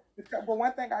 oh man. But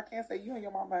one thing I can say, you and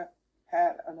your mama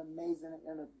had an amazing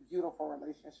and a beautiful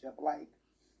relationship. Like,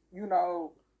 you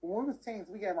know, when we was teens,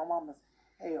 we gave our mamas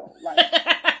hell. Like,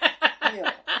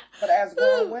 hell. But as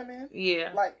grown women,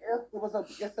 yeah, like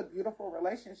it's a beautiful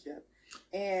relationship.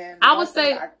 And I would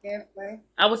say, hold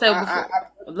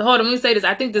on, let me say this.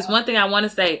 I think there's one thing I want to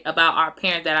say about our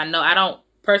parents that I know. I don't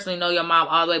personally know your mom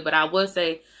all the way, but I would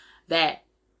say that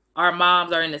our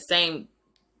moms are in the same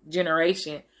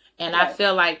generation, and I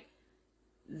feel like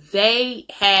they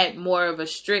had more of a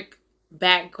strict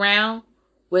background,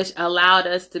 which allowed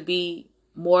us to be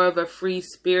more of a free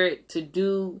spirit to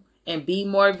do and be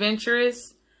more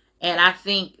adventurous. And I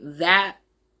think that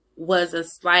was a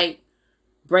slight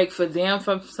break for them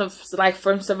from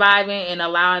surviving and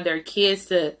allowing their kids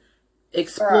to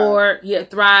explore,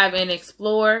 thrive and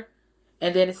explore.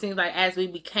 And then it seems like as we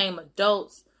became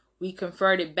adults, we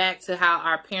converted back to how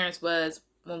our parents was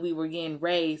when we were getting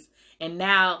raised. And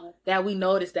now that we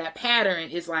notice that pattern,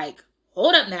 it's like,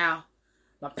 hold up now.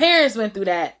 My parents went through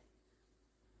that.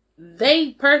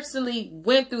 They personally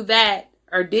went through that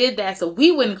or did that so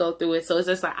we wouldn't go through it. So it's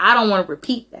just like, I don't want to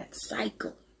repeat that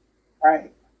cycle.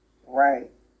 Right.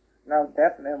 No,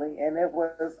 definitely. And it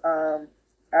was,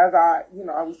 as I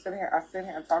sit here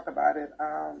and talk about it.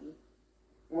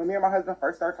 When me and my husband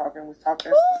first started talking, we talked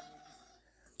that.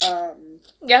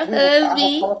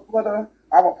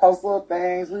 I would post little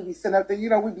things. We'd be sitting up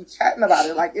there, we'd be chatting about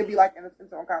it. Like, it'd be like an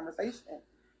intentional conversation.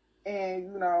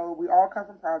 And, we all come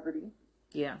from poverty.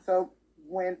 Yeah. So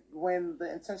when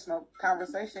the intentional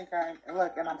conversation came, and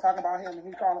I'm talking about him, and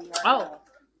he's calling me right now.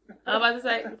 I was about to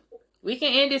say, we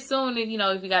can end it soon if you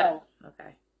got to.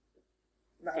 Okay.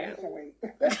 No, we can wait.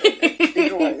 We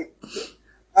can wait.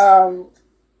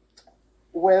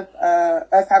 With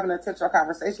us having an intentional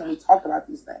conversation, we talked about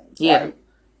these things. Yeah. Like,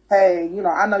 hey,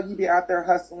 I know you be out there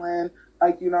hustling.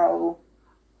 Like,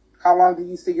 how long do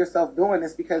you see yourself doing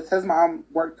this? Because his mom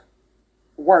worked,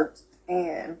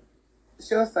 and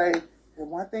she'll say, the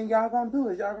one thing y'all gonna do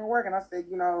is y'all gonna work. And I said,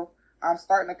 I'm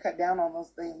starting to cut down on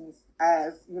those things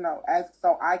as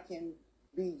so I can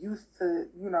be used to,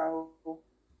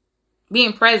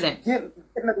 being present. Getting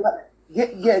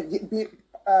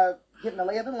the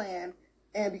lay of the land.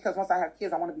 And because once I have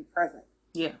kids, I want to be present.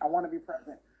 Yeah. I want to be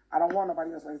present. I don't want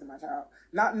nobody else raising my child.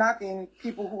 Not knocking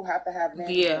people who have to have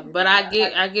nannies. Yeah, but I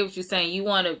get what you're saying. You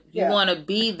want to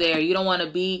be there. You don't want to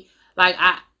be like,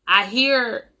 I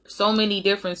hear so many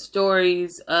different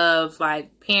stories of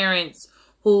like parents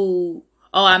who,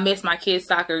 I missed my kid's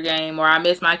soccer game, or I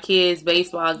missed my kid's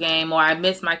baseball game, or I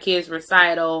missed my kid's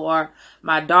recital, or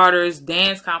my daughter's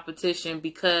dance competition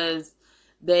because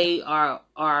they are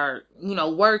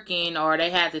working, or they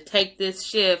had to take this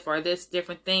shift or this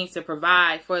different things to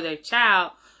provide for their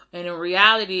child. And the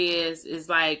reality is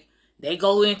like, they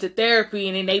go into therapy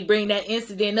and then they bring that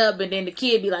incident up, and then the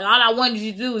kid be like, all I wanted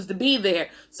you to do is to be there.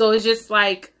 So it's just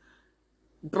like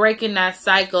breaking that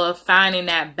cycle of finding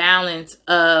that balance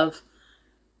of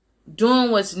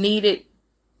doing what's needed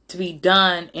to be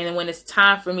done. And when it's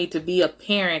time for me to be a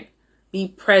parent, be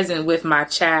present with my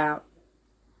child.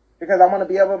 Because I want to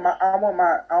be able, I want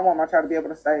my child to be able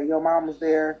to say, your mom was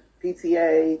there,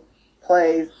 PTA,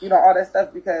 plays, all that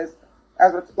stuff. Because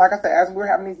like I said, as we're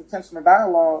having these intentional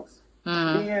dialogues,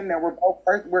 being that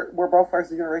we're both first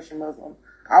generation Muslim.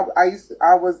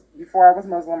 Before I was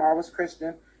Muslim, I was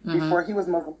Christian. Mm-hmm. Before he was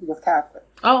Muslim, he was Catholic.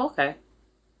 Oh, okay.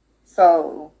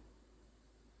 So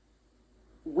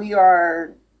we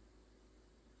are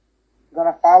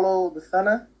gonna follow the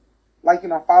sunnah,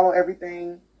 follow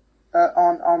everything.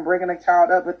 On bringing a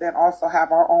child up, but then also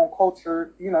have our own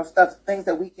culture, things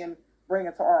that we can bring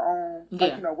into our own.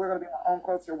 Yeah. Like, we're going to be our own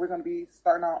culture. We're going to be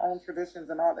starting our own traditions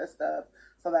and all that stuff,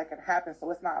 so that can happen. So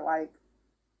it's not like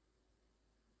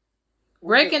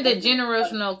breaking the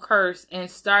generational curse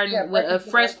and starting with a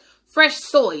fresh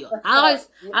soil. I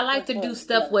like to do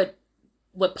stuff with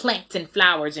plants and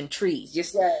flowers and trees.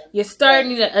 You're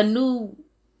starting a new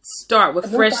start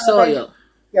with fresh soil.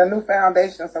 Yeah, new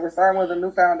foundation. So we're starting with a new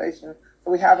foundation.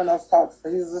 So we're having those talks. So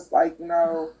he's just like,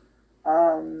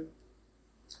 Um,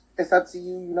 it's up to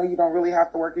you. You know, you don't really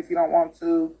have to work if you don't want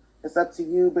to. It's up to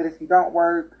you. But if you don't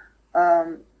work,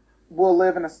 we'll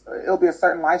live in it'll be a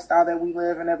certain lifestyle that we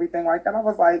live and everything like that. I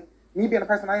was like, me being the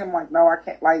person I am, like, no, I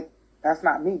can't, like, that's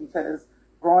not me, because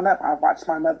growing up, I watched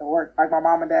my mother work. Like, my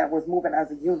mom and dad was moving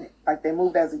as a unit. Like, they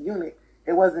moved as a unit.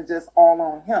 It wasn't just all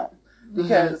on him.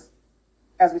 Because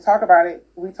as we talk about it,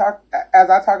 as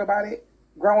I talk about it,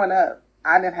 growing up,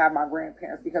 I didn't have my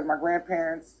grandparents, because my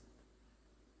grandparents,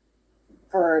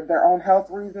 for their own health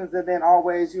reasons, and then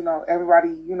always, you know, everybody,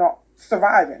 you know,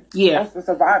 surviving. Yeah. Most of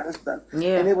surviving stuff.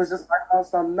 Yeah. And it was just like, on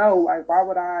some, no, like, why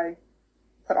would I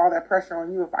put all that pressure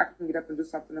on you if I can get up and do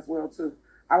something as well, too?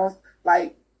 I was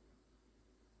like,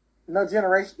 no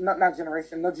generation, not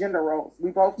generation, no gender roles.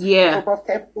 We're both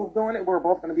capable of doing it. We're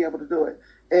both going to be able to do it.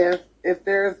 If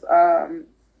there's,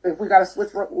 if we got to switch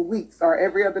weeks or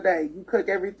every other day, you cook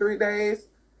every 3 days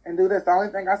and do this. The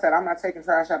only thing I said, I'm not taking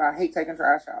trash out. I hate taking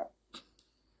trash out.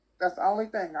 That's the only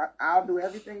thing. I'll do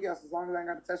everything else as long as I ain't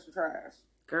got to touch the trash.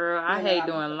 Girl, I hate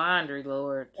doing laundry,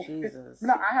 Lord Jesus.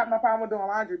 No, I have no problem with doing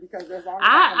laundry, because as long as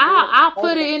I'll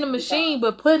put it in the machine,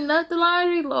 but putting up the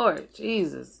laundry, Lord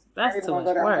Jesus, that's too much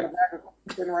work.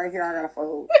 Sitting right here, I gotta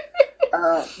fold.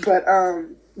 But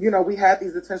you know, we had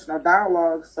these intentional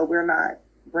dialogues, so we're not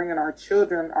bringing our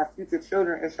children, our future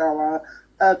children, inshallah,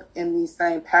 up in these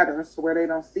same patterns to where they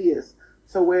don't see us.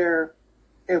 So where,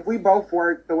 if we both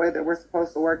work the way that we're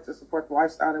supposed to work to support the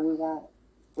lifestyle that we want,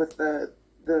 with the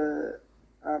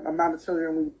amount of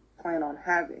children we plan on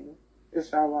having,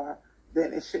 inshallah,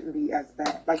 then it shouldn't be as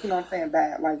bad. Like, you know what I'm saying?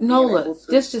 Bad. Like, no, look,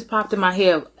 this just popped in my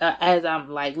head as I'm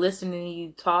like listening to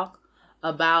you talk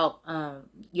about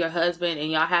your husband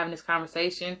and y'all having this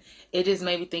conversation. It just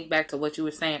made me think back to what you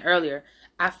were saying earlier.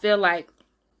 I feel like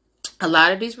a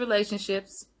lot of these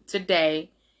relationships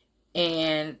today,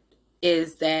 and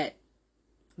is that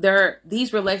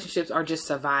these relationships are just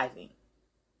surviving.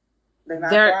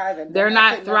 They're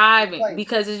not thriving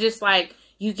because it's just like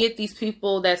you get these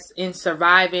people that's in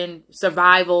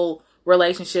survival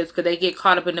relationships because they get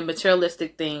caught up in the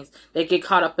materialistic things. They get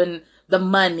caught up in the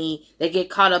money. They get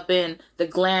caught up in the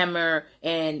glamour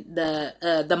and the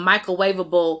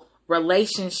microwavable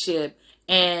relationship.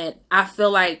 And I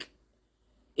feel like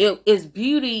it is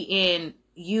beauty in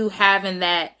you having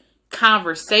that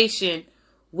conversation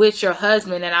with your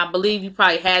husband. And I believe you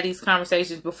probably had these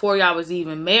conversations before y'all was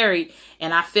even married.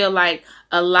 And I feel like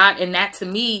a lot, and that to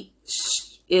me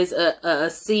is a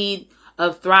seed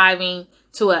of thriving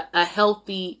to a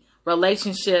healthy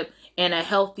relationship and a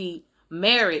healthy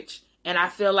marriage. And I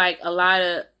feel like a lot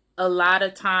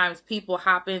of times people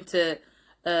hop into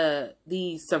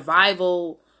these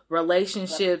survival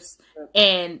relationships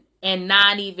and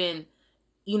not even,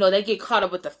 you know, they get caught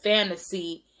up with the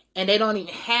fantasy and they don't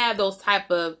even have those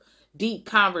type of deep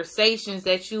conversations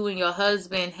that you and your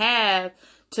husband have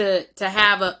to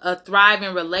have a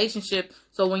thriving relationship.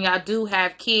 So when y'all do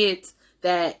have kids,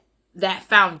 that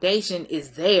foundation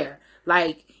is there.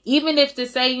 Like, even if to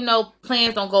say, you know,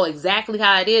 plans don't go exactly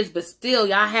how it is, but still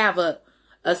y'all have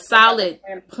a solid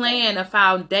plan, a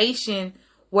foundation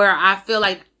where I feel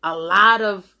like a lot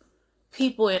of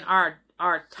people in our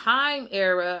time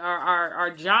era,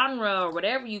 our genre, or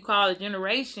whatever you call it,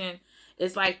 generation,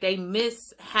 it's like they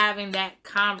miss having that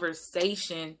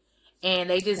conversation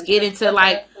and they just get into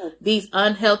like these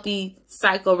unhealthy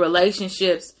psycho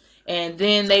relationships, and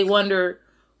then they wonder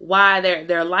why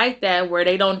they're like that, where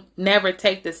they don't never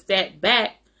take the step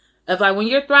back of like, when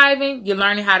you're thriving, you're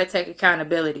learning how to take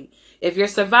accountability. If you're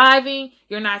surviving,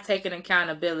 you're not taking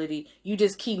accountability. You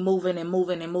just keep moving and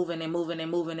moving and moving and moving and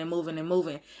moving and moving and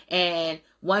moving, and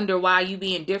wonder why you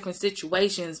be in different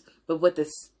situations, but with the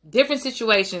different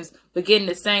situations, but getting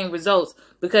the same results,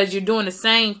 because you're doing the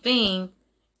same thing,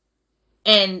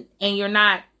 and you're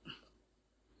not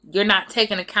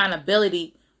taking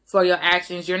accountability for your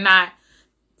actions. You're not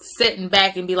sitting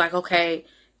back and be like, okay,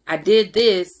 I did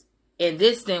this and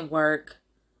this didn't work.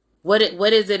 What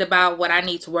is it about what I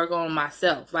need to work on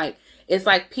myself? Like, it's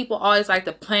like people always like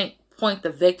to point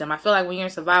the victim. I feel like when you're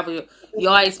in survival, you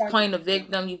always point the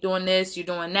victim. You're doing this, you're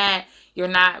doing that. You're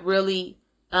not really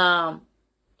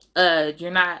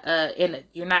you're not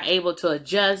able to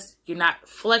adjust. You're not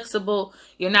flexible.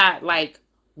 You're not like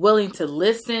willing to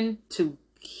listen, to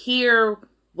hear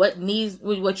what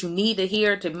you need to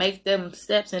hear to make them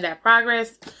steps in that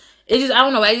progress. It just, I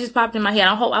don't know, it just popped in my head.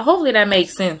 Hopefully that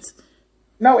makes sense.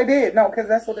 No, it did. No, because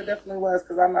that's what it definitely was.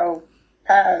 Because I know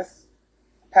past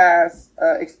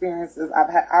experiences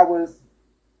I was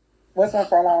with someone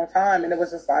for a long time, and it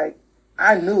was just like,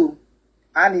 I knew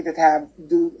I needed to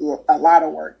do a lot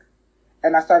of work,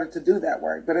 and I started to do that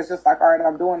work. But it's just like, all right,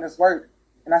 I'm doing this work,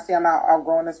 and I see I'm not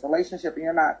outgrowing this relationship, and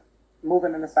you're not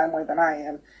moving in the same way that I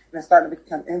am, and it's starting to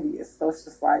become envious. So it's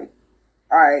just like,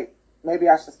 all right, maybe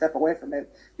I should step away from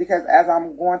it, because as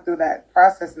I'm going through that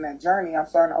process and that journey, I'm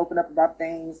starting to open up about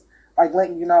things, like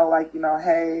letting you know,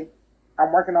 hey,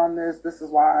 I'm working on this. This is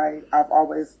why I've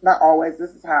always, not always,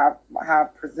 this is how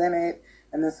I've presented,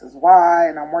 and this is why,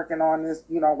 and I'm working on this,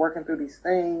 working through these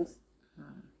things.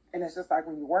 And it's just like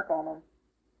when you work on them,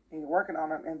 and you're working on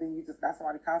them, and then you just got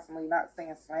somebody constantly not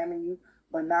saying slamming you,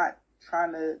 but not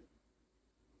trying to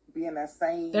be in that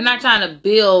same. They're not trying to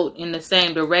build in the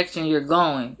same direction you're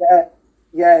going. Yeah,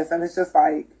 yes, and it's just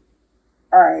like,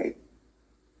 all right,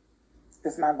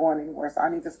 it's not going anywhere. So I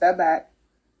need to step back,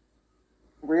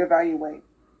 reevaluate,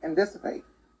 and dissipate.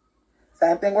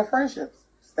 Same thing with friendships.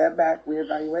 Step back,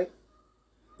 reevaluate.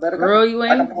 Let it Girl, go. you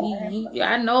ain't.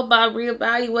 I know about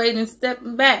reevaluating and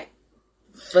stepping back.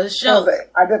 For sure.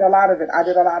 I did a lot of it.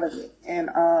 And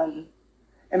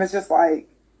it's just like,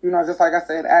 just like I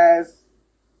said, as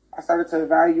I started to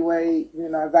evaluate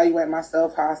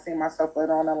myself, how I see myself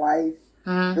later on in life,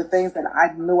 the things that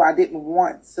I knew I didn't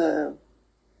want to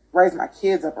raise my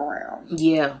kids up around.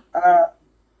 Yeah.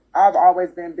 I've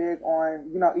always been big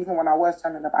on, even when I was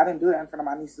turning up, I didn't do that in front of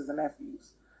my nieces and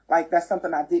nephews. Like, that's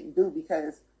something I didn't do,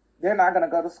 because they're not going to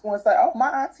go to school and say, oh,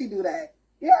 my auntie do that.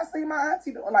 Yeah, I see my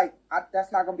auntie do it. Like,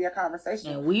 that's not going to be a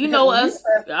conversation. And us,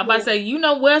 I'm about to say,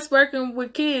 us working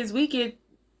with kids,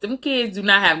 them kids do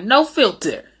not have no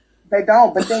filter. They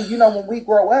don't. But then, when we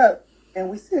grow up and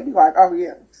we see it, be like, oh,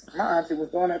 yeah, my auntie was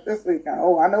doing it this weekend.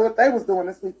 Oh, I know what they was doing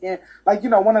this weekend. Like,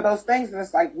 one of those things. And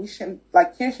it's like, kids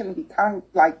shouldn't be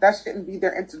that shouldn't be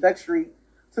their introductory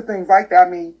to things like that. I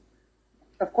mean,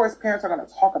 of course, parents are going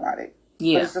to talk about it.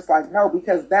 Yeah. But it's just like, no,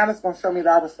 because then it's going to show me that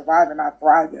I was surviving, not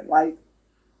thriving. Like,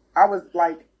 I was,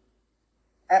 like,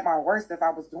 at my worst if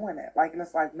I was doing it. Like, and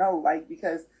it's like, no, like,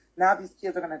 because now these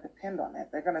kids are going to depend on it.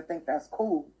 They're going to think that's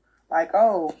cool. Like,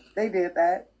 oh, they did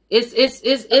that.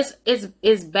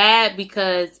 It's bad,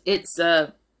 because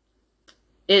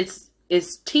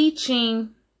it's teaching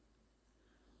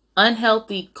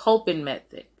unhealthy coping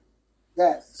method.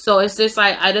 Yes. So it's just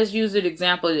like, I just use an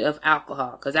example of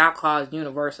alcohol, because alcohol is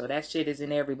universal. That shit is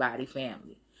in everybody's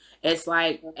family. It's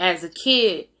like, as a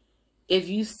kid, if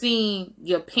you seen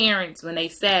your parents when they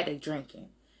sad, they drinking.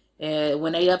 And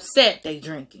when they upset, they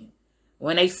drinking.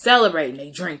 When they celebrate, they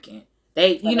drinking.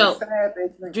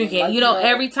 Drinking. Like,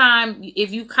 every time,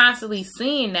 if you constantly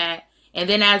seeing that, and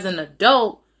then as an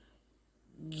adult,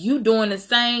 you doing the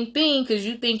same thing because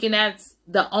you thinking that's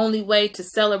the only way to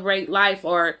celebrate life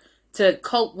or to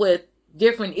cope with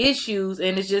different issues,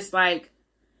 and it's just like,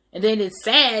 and then it's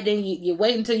sad, and you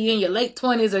wait until you're in your late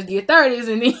 20s or your 30s,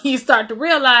 and then you start to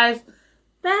realize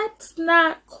that's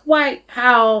not quite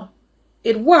how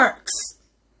it works.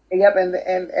 Yep,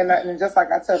 and just like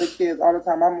I tell the kids all the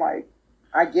time, I'm like,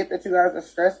 I get that you guys are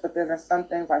stressed, but then there's some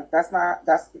things like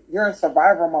you're in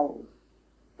survival mode.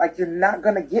 Like, you're not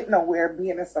gonna get nowhere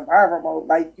being in survival mode.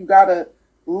 Like, you gotta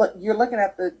look. You're looking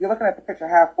at the picture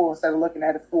half full instead of looking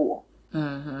at it full.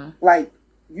 Mm-hmm. Like,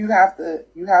 you have to.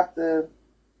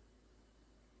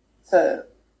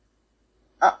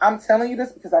 I'm telling you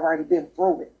this because I've already been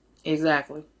through it.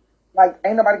 Exactly. Like,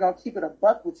 ain't nobody gonna keep it a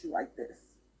buck with you like this.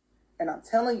 And I'm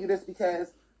telling you this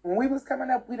because when we was coming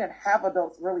up, we didn't have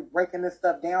adults really breaking this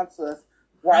stuff down to us.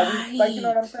 Why we, like, you know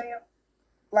what I'm saying?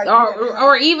 Like,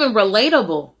 or even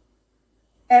relatable.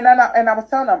 And I was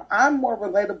telling them, I'm more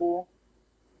relatable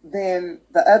than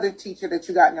the other teacher that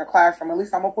you got in your classroom. At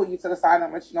least I'm gonna put you to the side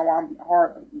and let you know why I'm being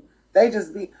hard on you.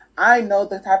 I know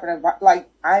the type of, like,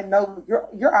 I know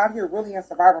you're out here really in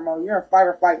survival mode. You're in fight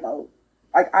or flight mode.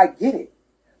 Like, I get it.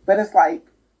 But it's like,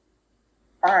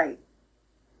 all right,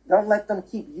 don't let them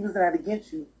keep using that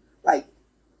against you. Like,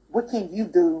 what can you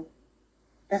do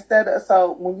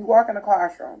so when you walk in the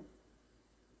classroom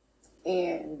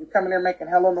and you come in there making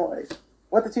hella noise,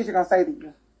 what the teacher gonna say to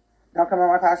you? Don't come in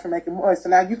my classroom making noise. So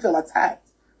now you feel attacked,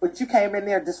 but you came in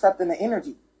there disrupting the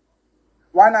energy.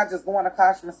 Why not just go in the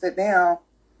classroom and sit down,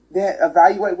 then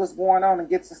evaluate what's going on and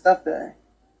get some stuff done?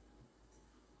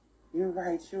 You're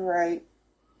right.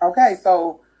 Okay,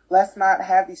 so let's not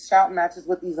have these shouting matches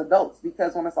with these adults,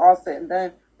 because when it's all said and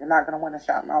done, you're not going to win a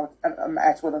shouting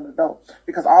match with an adult,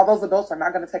 because all those adults are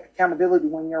not going to take accountability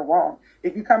when you're wrong.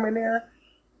 If you come in there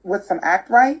with some act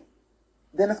right,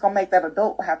 then it's going to make that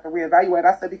adult have to reevaluate.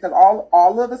 I said, because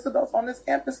all of us adults on this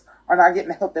campus are not getting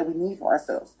the help that we need for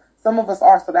ourselves. Some of us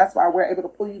are, so that's why we're able to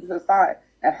pull you to the side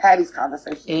and have these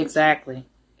conversations. Exactly.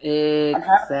 I'm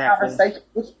having a conversation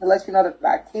with you to let you know that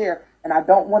I care, and I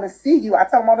don't want to see you. I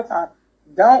tell them all the time,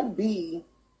 don't be,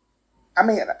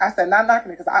 I said, not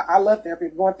knocking it, because I love therapy.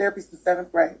 I've been going to therapy since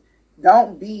 7th grade.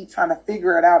 don't be trying to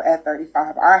figure it out at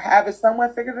 35. I have it somewhere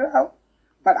figured it out,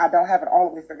 but I don't have it all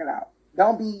the way figured out.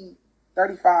 Don't be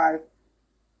 35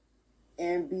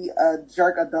 and be a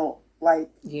jerk adult. Like,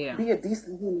 be a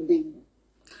decent human being.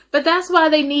 But that's why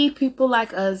they need people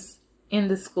like us in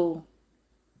the school.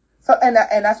 So, and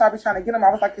that's why I was trying to get them. I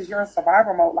was like, because you're in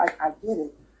survival mode. Like, I get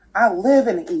it. I live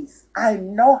in the East. I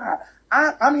know how.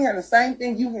 I'm hearing the same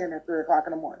thing you hearing at 3 o'clock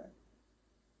in the morning.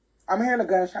 I'm hearing the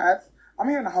gunshots. I'm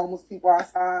hearing the homeless people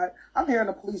outside. I'm hearing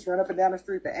the police run up and down the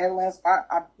street, the ambulance spot.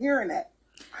 I'm hearing that.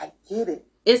 I get it.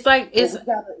 It's like we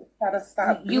gotta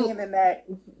stop being in that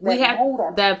we have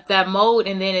mode that mode,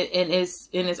 and then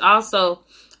it's also,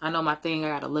 I know my thing. I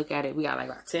gotta look at it. We got like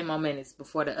about 10 more minutes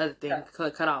before the other thing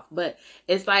cut off. But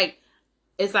it's like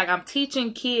I'm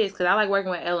teaching kids, because I like working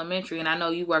with elementary, and I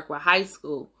know you work with high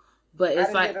school. But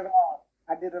it's I did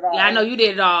it all. Yeah, I know you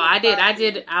did it all.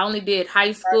 I only did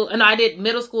high school. No, I did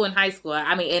middle school and high school.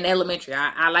 I mean, in elementary.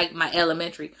 I like my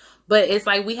elementary. But it's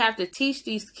like we have to teach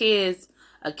these kids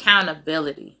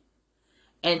accountability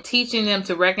and teaching them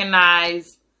to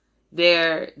recognize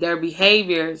their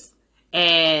behaviors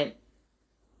and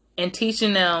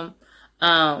teaching them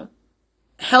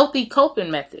healthy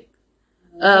coping method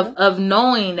of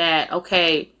knowing that,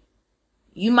 okay,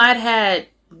 you might have had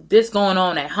this going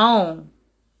on at home,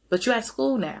 but you're at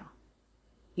school now.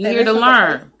 You're here to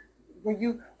learn. Where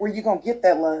you gonna get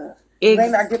that love? You may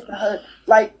not get the hug.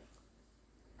 Like,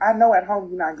 I know at home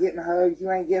you're not getting hugs.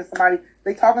 You ain't getting somebody.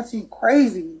 They talking to you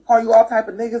crazy, call you all type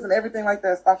of niggas and everything like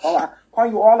that. Stuff all out, call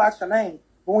you all out your name.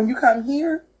 But when you come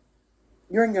here,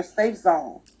 you're in your safe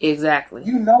zone. Exactly.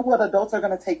 You know what adults are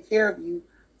gonna take care of you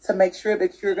to make sure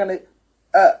that you're gonna.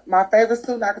 My favorite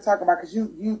student I can talk about, because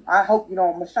I hope you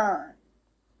know Mashawn.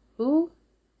 Who?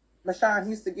 Mashawn, he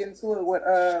used to get into it with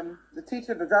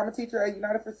the drama teacher at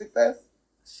United for Success.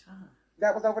 Mashawn.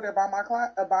 That was over there by my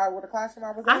class, by where the classroom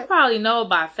I was at. I probably know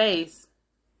by face.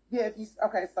 Yeah,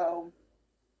 so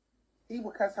he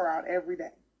would cuss her out every day.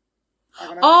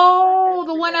 Oh,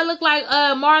 the one that looked like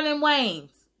Marlon Wayans.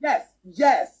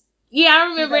 Yes. Yeah, I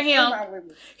remember him.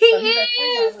 He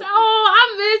is. Oh,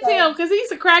 I miss him because he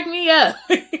used to crack me up.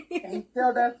 And he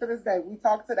still does to this day. We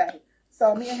talk today.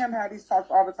 So me and him have these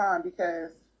talks all the time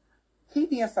because he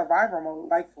be in survivor mode,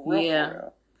 like for real. Yeah.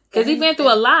 Because he's been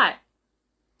through a lot.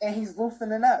 And he's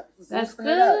loosening up. That's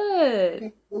good.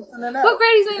 He's loosening up. What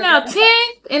grade is he now?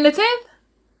 10th? In the 10th?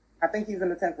 I think he's in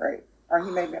the 10th grade. Or he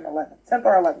may be in 11th. 10th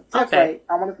or 11th. 10th okay. grade.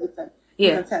 I want to say 10th. Yeah.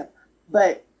 He's in 10th.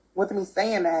 But with me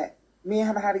saying that, me and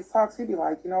him had these talks, he'd be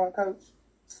like, you know what, Coach?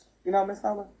 You know, Miss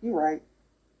Nola, you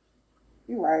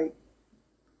right.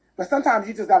 But sometimes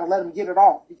you just got to let him get it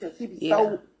off because he be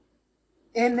so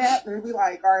in that, and he'd be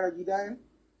like, all right, are you done?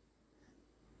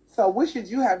 So what should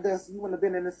you have done so you wouldn't have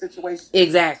been in this situation?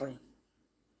 Exactly.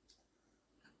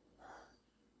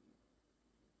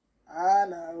 I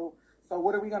know. So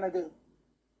what are we going to do?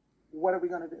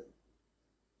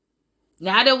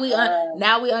 Now that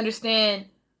now we understand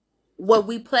what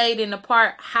we played in the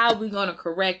part, how we going to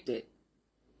correct it.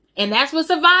 And that's what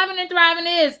surviving and thriving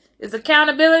is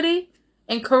accountability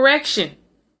and correction.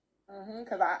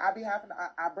 Because I be having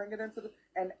I bring it into the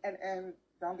and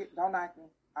don't knock me.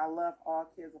 I love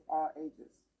all kids of all ages,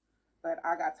 but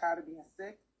I got tired of being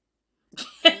sick.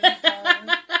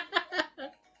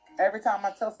 Every time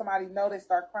I tell somebody no, they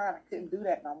start crying. I couldn't do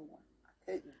that no more.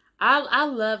 I couldn't. I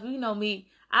love, you know me.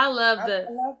 I love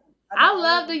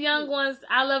the young ones.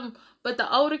 I love them. But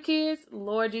the older kids,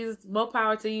 Lord Jesus, more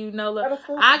power to you, Nola.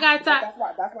 I got tired.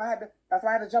 That's why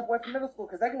I had to jump away from middle school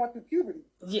because they went through puberty.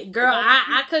 Yeah, girl,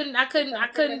 I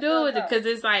couldn't do it because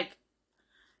it's like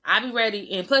I be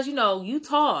ready, and plus, you know, you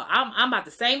tall. I'm about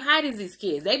the same height as these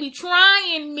kids. They be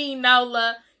trying me,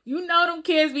 Nola. You know them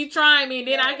kids be trying me, and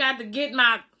then I got to get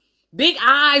my big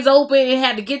eyes open and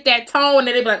had to get that tone, and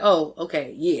they be like, "Oh,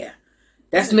 okay, yeah,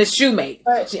 that's Miss Shoemate.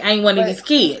 She ain't one of these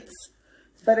kids."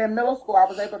 But in middle school, I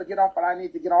was able to get off what I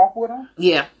need to get off with them.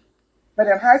 Yeah. But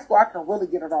in high school, I can really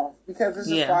get it off because it's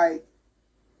just like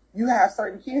you have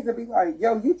certain kids that be like,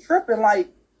 "Yo, you tripping?" Like,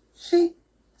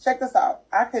 check this out.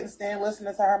 I couldn't stand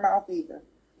listening to her mouth either.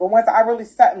 But once I really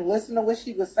sat and listened to what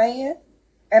she was saying,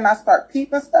 and I start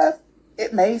peeping stuff,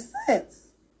 it made sense.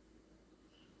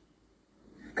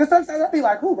 Because sometimes I'd be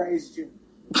like, "Who raised you?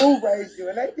 Who raised you?"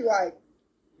 And they'd be like,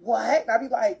 "What?" And I'd be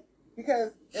like,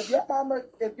 because if your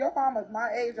mama's my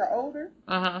age or older,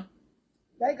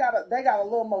 they got a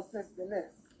little more sense than this.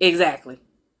 Exactly.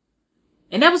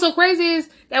 And that was so crazy is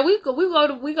that we go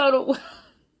to we go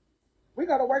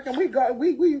to work and we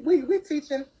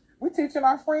teaching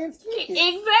our friends kids.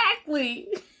 Exactly.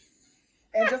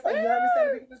 And just like you heard me say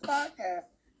in the beginning of this podcast,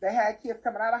 They had kids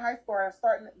coming out of high school and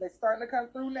they're starting to come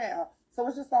through now. So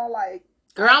it's just all like,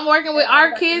 girl, I'm working with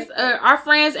our kids, our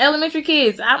friends, elementary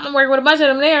kids. I'm working with a bunch of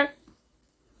them there.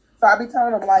 So I be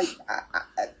telling them like,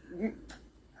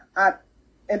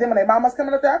 and then when their mama's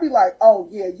coming up there, I be like, oh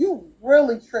yeah, you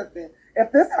really tripping.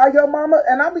 If this how your mama,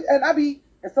 and I be,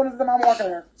 as soon as the mama walking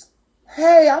there,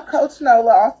 hey, I'm Coach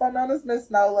Nola, also known as Miss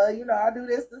Nola. You know, I do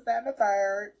this, that, and the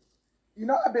third. You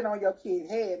know, I've been on your kid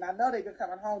head, and I know they've been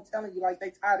coming home telling you like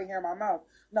they tired of hearing my mouth.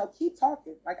 No, keep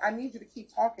talking. Like I need you to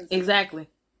keep talking. Exactly.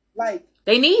 Like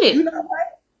they need it. You know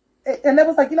what? And it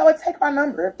was like, you know what? Take my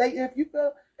number. If they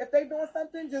doing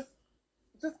something,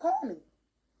 just call me.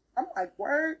 I'm like,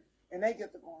 word, and they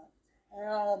get to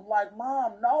going. Like,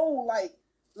 mom, no, like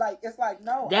it's like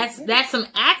no. That's some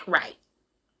act right.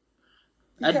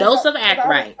 A dose of act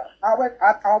right. I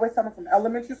always tell them from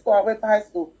elementary school all the way to high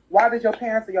school. Why did your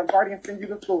parents or your guardians send you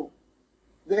to school?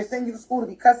 Did they send you to school to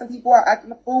be cussing people out,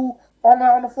 acting a fool, falling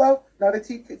on the floor? No, they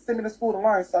send me to school to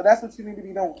learn. So that's what you need to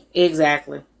be doing.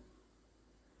 Exactly.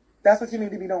 That's what you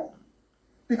need to be doing.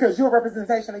 Because you're a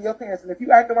representation of your parents. And if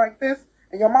you acting like this,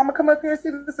 and your mama come up here and see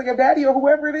this, or your daddy or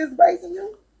whoever it is raising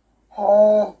you,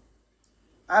 oh,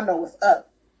 I know what's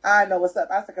up. I said,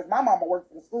 because my mama worked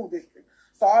for the school district.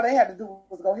 So all they had to do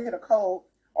was go hit a code,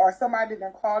 or somebody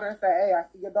then called her and say, hey, I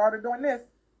see your daughter doing this.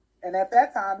 And at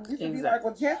that time, you should be like,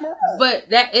 well, jam her up. But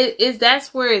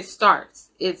that's where it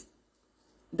starts.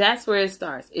 That's where it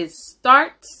starts. It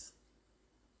starts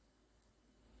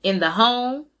in the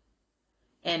home,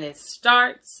 and it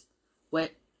starts with,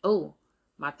 oh,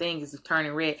 my thing is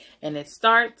turning red. And it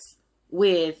starts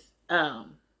with, it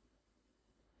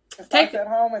starts at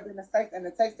home, and then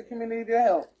it takes the community to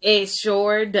help. It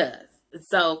sure does.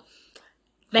 So,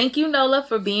 thank you, Nola,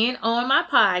 for being on my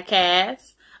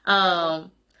podcast.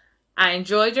 I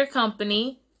enjoyed your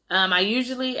company. I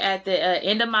usually, at the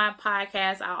end of my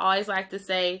podcast, I always like to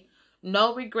say,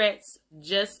 no regrets,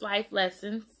 just life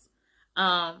lessons.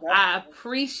 I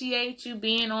appreciate you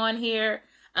being on here.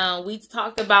 We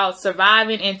talked about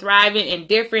surviving and thriving in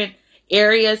different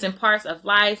areas and parts of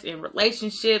life, in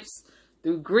relationships,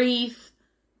 through grief,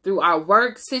 through our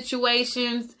work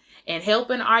situations, and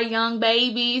helping our young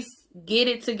babies get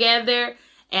it together.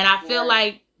 And I feel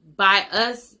like by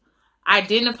us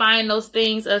identifying those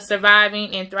things of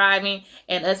surviving and thriving,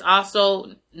 and us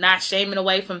also not shaming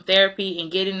away from therapy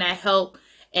and getting that help,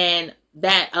 and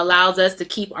that allows us to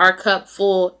keep our cup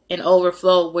full and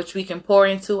overflow, which we can pour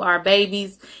into our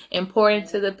babies and pour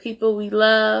into the people we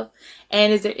love.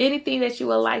 And is there anything that you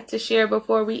would like to share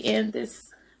before we end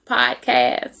this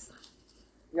podcast?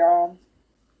 Y'all,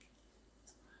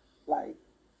 like,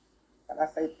 when I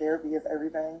say therapy is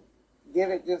everything, give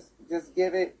it, just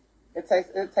give it. It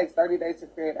takes 30 days to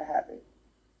create a habit.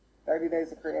 30 days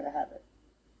to create a habit.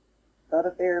 Go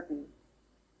to therapy.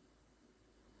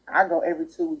 I go every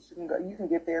 2 weeks. You can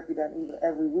get therapy done either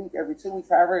every week, every 2 weeks,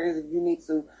 however it is you need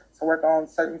to work on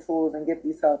certain tools and get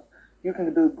these help. You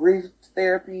can do grief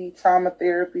therapy, trauma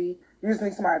therapy. You just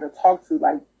need somebody to talk to.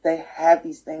 Like, they have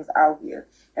these things out here,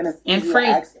 and it's easy free.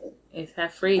 To access. It's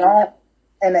that free.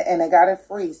 And they got it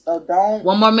free. So don't.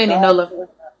 One more minute, Nola.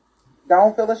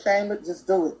 Don't feel ashamed. Just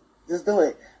do it. Just do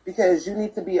it, because you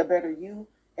need to be a better you.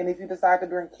 And if you decide to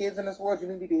bring kids in this world, you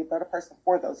need to be a better person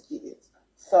for those kids.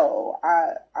 So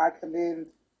I commend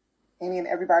any and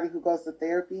everybody who goes to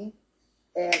therapy,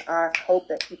 and I hope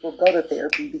that people go to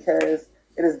therapy, because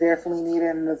it is definitely needed,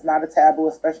 and it's not a taboo,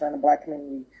 especially in the Black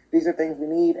community. These are things we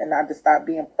need, and not to stop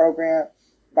being programmed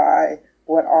by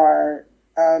what our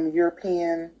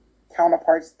European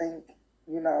counterparts think.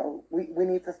 You know, we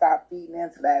need to stop feeding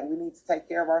into that. We need to take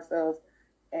care of ourselves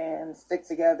and stick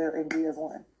together and be as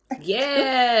one.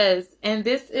 Yes. And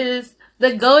this is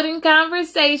the Golden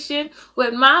Conversation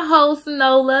with my host,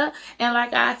 Nola. And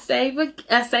like I say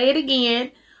it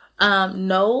again,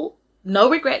 no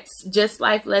regrets, just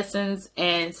life lessons,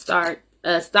 and stop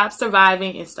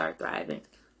surviving and start thriving.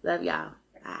 Love y'all.